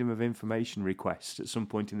freedom of information request at some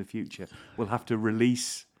point in the future, we'll have to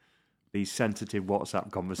release these sensitive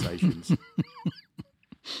WhatsApp conversations.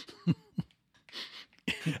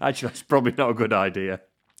 Actually, that's probably not a good idea.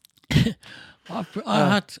 I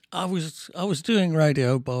was doing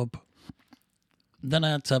radio, Bob. Then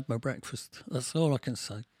I had to have my breakfast. That's all I can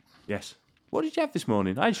say. Yes. What did you have this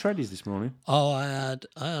morning? I had shreddies this morning. Oh, I had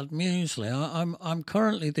muesli. I'm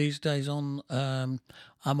currently these days on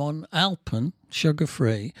I'm on Alpen, sugar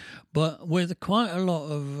free, but with quite a lot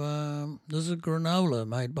of there's a granola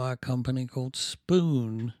made by a company called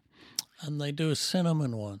Spoon, and they do a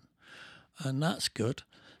cinnamon one, and that's good.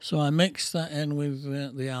 So I mix that in with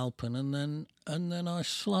the Alpen, and then I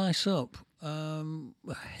slice up a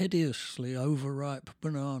hideously overripe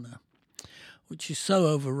banana, which is so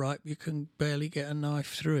overripe you can barely get a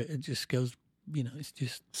knife through it. It just goes, it's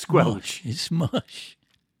just squelch. Mush. It's mush.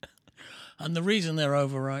 And the reason they're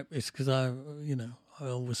overripe is because I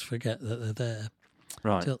always forget that they're there,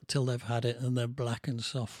 right? Till they've had it and they're black and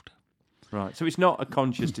soft. Right. So it's not a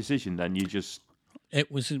conscious decision then. You just.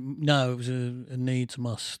 It was a needs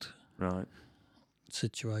must. Right.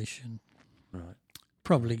 Situation. Right.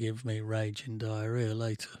 Probably give me raging diarrhea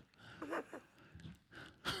later.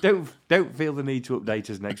 Don't feel the need to update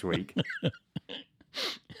us next week.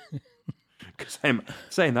 Because I'm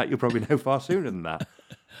saying that, you'll probably know far sooner than that.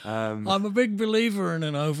 I'm a big believer in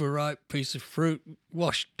an overripe piece of fruit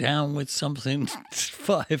washed down with something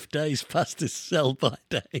 5 days past its sell-by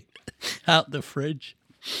date out the fridge.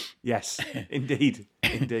 Yes, indeed.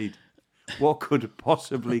 What could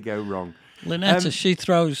possibly go wrong? Lynetta, she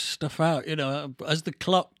throws stuff out, as the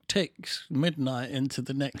clock ticks midnight into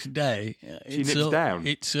the next day. She nips down.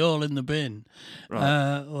 It's all in the bin.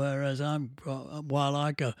 Right. Whereas while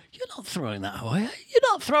I go, you're not throwing that away. You're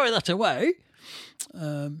not throwing that away.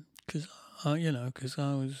 Because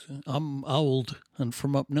I'm old and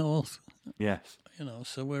from up north. Yes.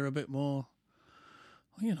 So we're a bit more.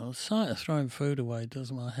 The sight of throwing food away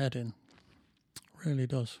does my head in. Really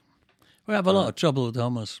does. We have a lot of trouble with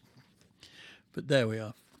hummus. But there we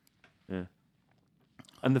are. Yeah.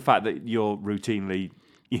 And the fact that you're routinely,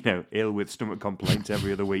 ill with stomach complaints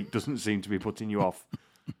every other week doesn't seem to be putting you off.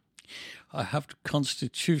 I have the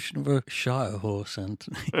constitution of a Shire horse,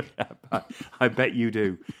 Anthony. I bet you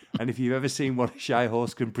do. And if you've ever seen what a Shire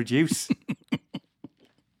horse can produce.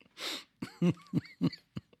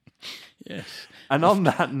 Yes. And on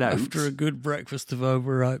that note. After a good breakfast of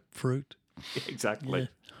overripe fruit. Exactly.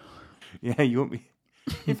 Yeah, you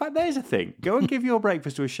In fact, there's a thing. Go and give your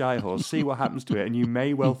breakfast to a shy horse, see what happens to it, and you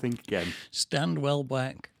may well think again. Stand well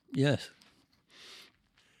back. Yes.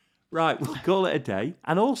 Right, we'll call it a day.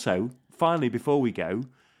 And also, finally, before we go,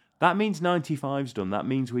 that means 95's done. That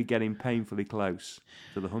means we're getting painfully close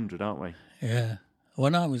to the 100, aren't we? Yeah.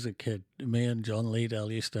 When I was a kid, me and John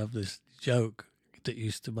Liddell used to have this joke that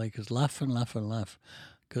used to make us laugh and laugh and laugh.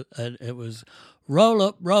 And it was, roll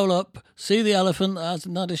up, see the elephant that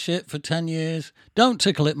hasn't had a shit for 10 years. Don't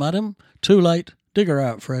tickle it, madam. Too late. Dig her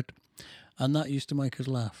out, Fred. And that used to make us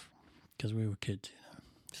laugh because we were kids, you know.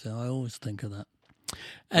 So I always think of that.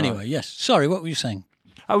 Anyway, right. Yes. Sorry, what were you saying?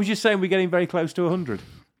 I was just saying we're getting very close to 100.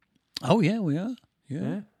 Oh, yeah, we are.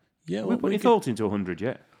 Yeah. Have we put any thought into 100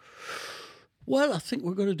 yet? Well, I think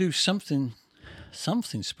we're going to do something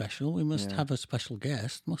special. We must have a special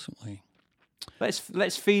guest, mustn't we?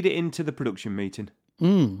 Let's feed it into the production meeting.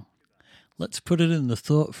 Let's put it in the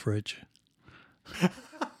thought fridge.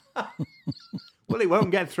 Well, it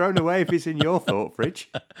won't get thrown away if it's in your thought fridge.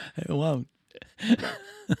 It won't.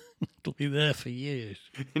 It'll be there for years.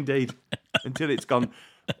 Indeed. Until it's gone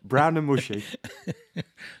brown and mushy.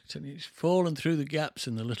 So it's fallen through the gaps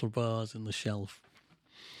in the little bars in the shelf.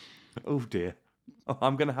 Oh, dear. Oh,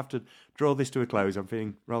 I'm going to have to draw this to a close. I'm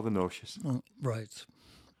feeling rather nauseous. Oh, right.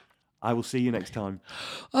 I will see you next time.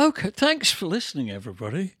 Okay, thanks for listening,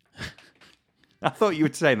 everybody. I thought you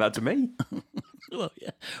were saying that to me. Well, yeah.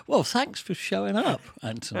 Well, thanks for showing up,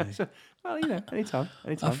 Anthony. Well, you know, anytime.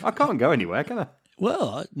 I can't go anywhere, can I?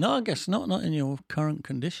 Well, no, I guess not in your current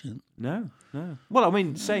condition. No. Well, I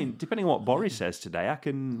mean, depending on what Boris says today, I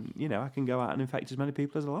can go out and infect as many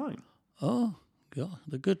people as I like. Oh, God,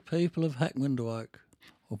 the good people of Heckmondwike.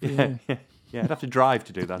 Yeah, I'd have to drive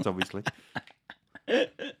to do that, obviously.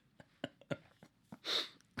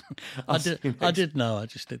 I did know. I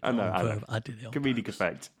just did. I know. I did it on Comedic purpose.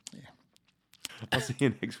 effect. Yeah. I'll see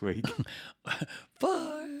you next week.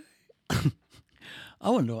 Bye. I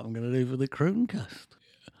wonder what I'm going to do for the Crooncast.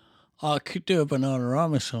 I could do a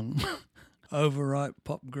Bananarama song. Overripe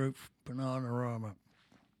pop group Bananarama.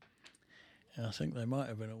 And I think they might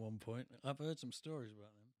have been at one point. I've heard some stories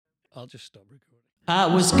about them. I'll just stop recording. I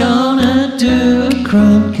was gonna do a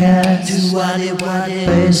Crooncast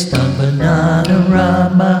based on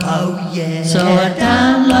Bananarama. Oh yeah. So I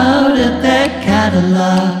downloaded their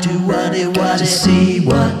catalog to see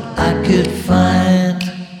what I could find.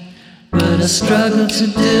 But I struggled to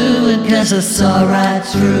do it 'cause I saw right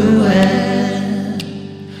through it.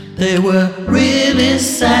 They were really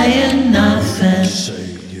saying nothing.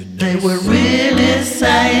 They were really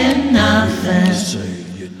saying nothing.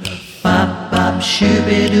 Bop bop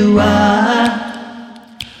shooby-doo-wah.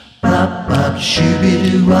 Bop bop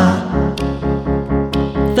shooby-doo-wah.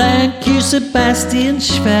 Thank you, Sebastian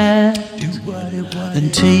Schwer.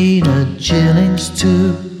 And Tina Jennings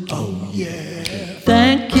too. Oh yeah.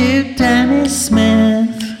 Thank you, Danny Smith.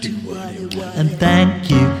 And thank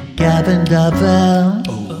you, Gavin Dovell.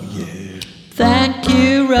 Oh yeah. Thank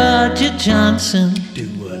you, Roger Johnson.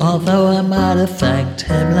 Although I might have thanked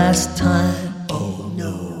him last time.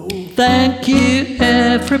 Thank you,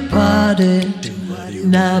 everybody.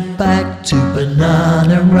 Now back to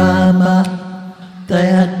Bananarama. They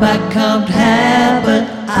had backcombed hair, but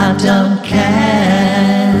I don't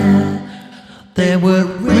care. They were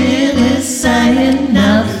really saying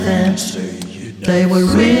nothing. They were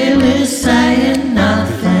really saying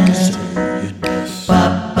nothing.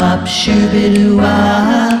 Bop bop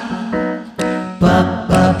shooby-doo-wah. Bop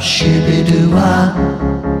bop shooby-doo-wah.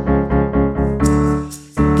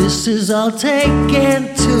 This is all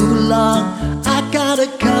taking too long. I gotta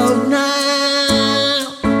go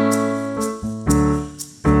now.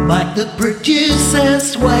 Mike the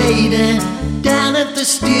producer's waiting down at the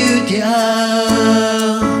studio.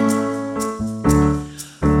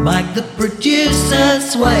 Mike the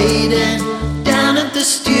producer's waiting down at the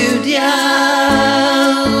studio.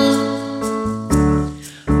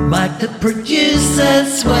 Mike the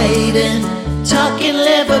producer's waiting, talking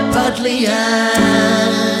Liverpudlian.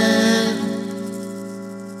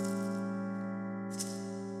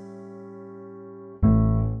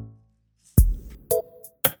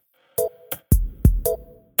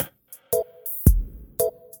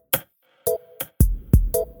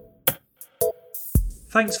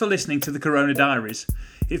 Thanks for listening to the Corona Diaries.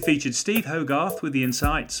 It featured Steve Hogarth with the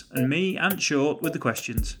insights and me, Ant Short, with the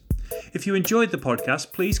questions. If you enjoyed the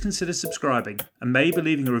podcast, please consider subscribing and maybe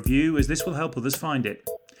leaving a review, as this will help others find it.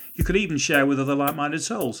 You could even share with other like-minded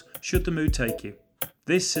souls, should the mood take you.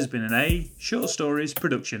 This has been an A Short Stories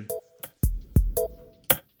production.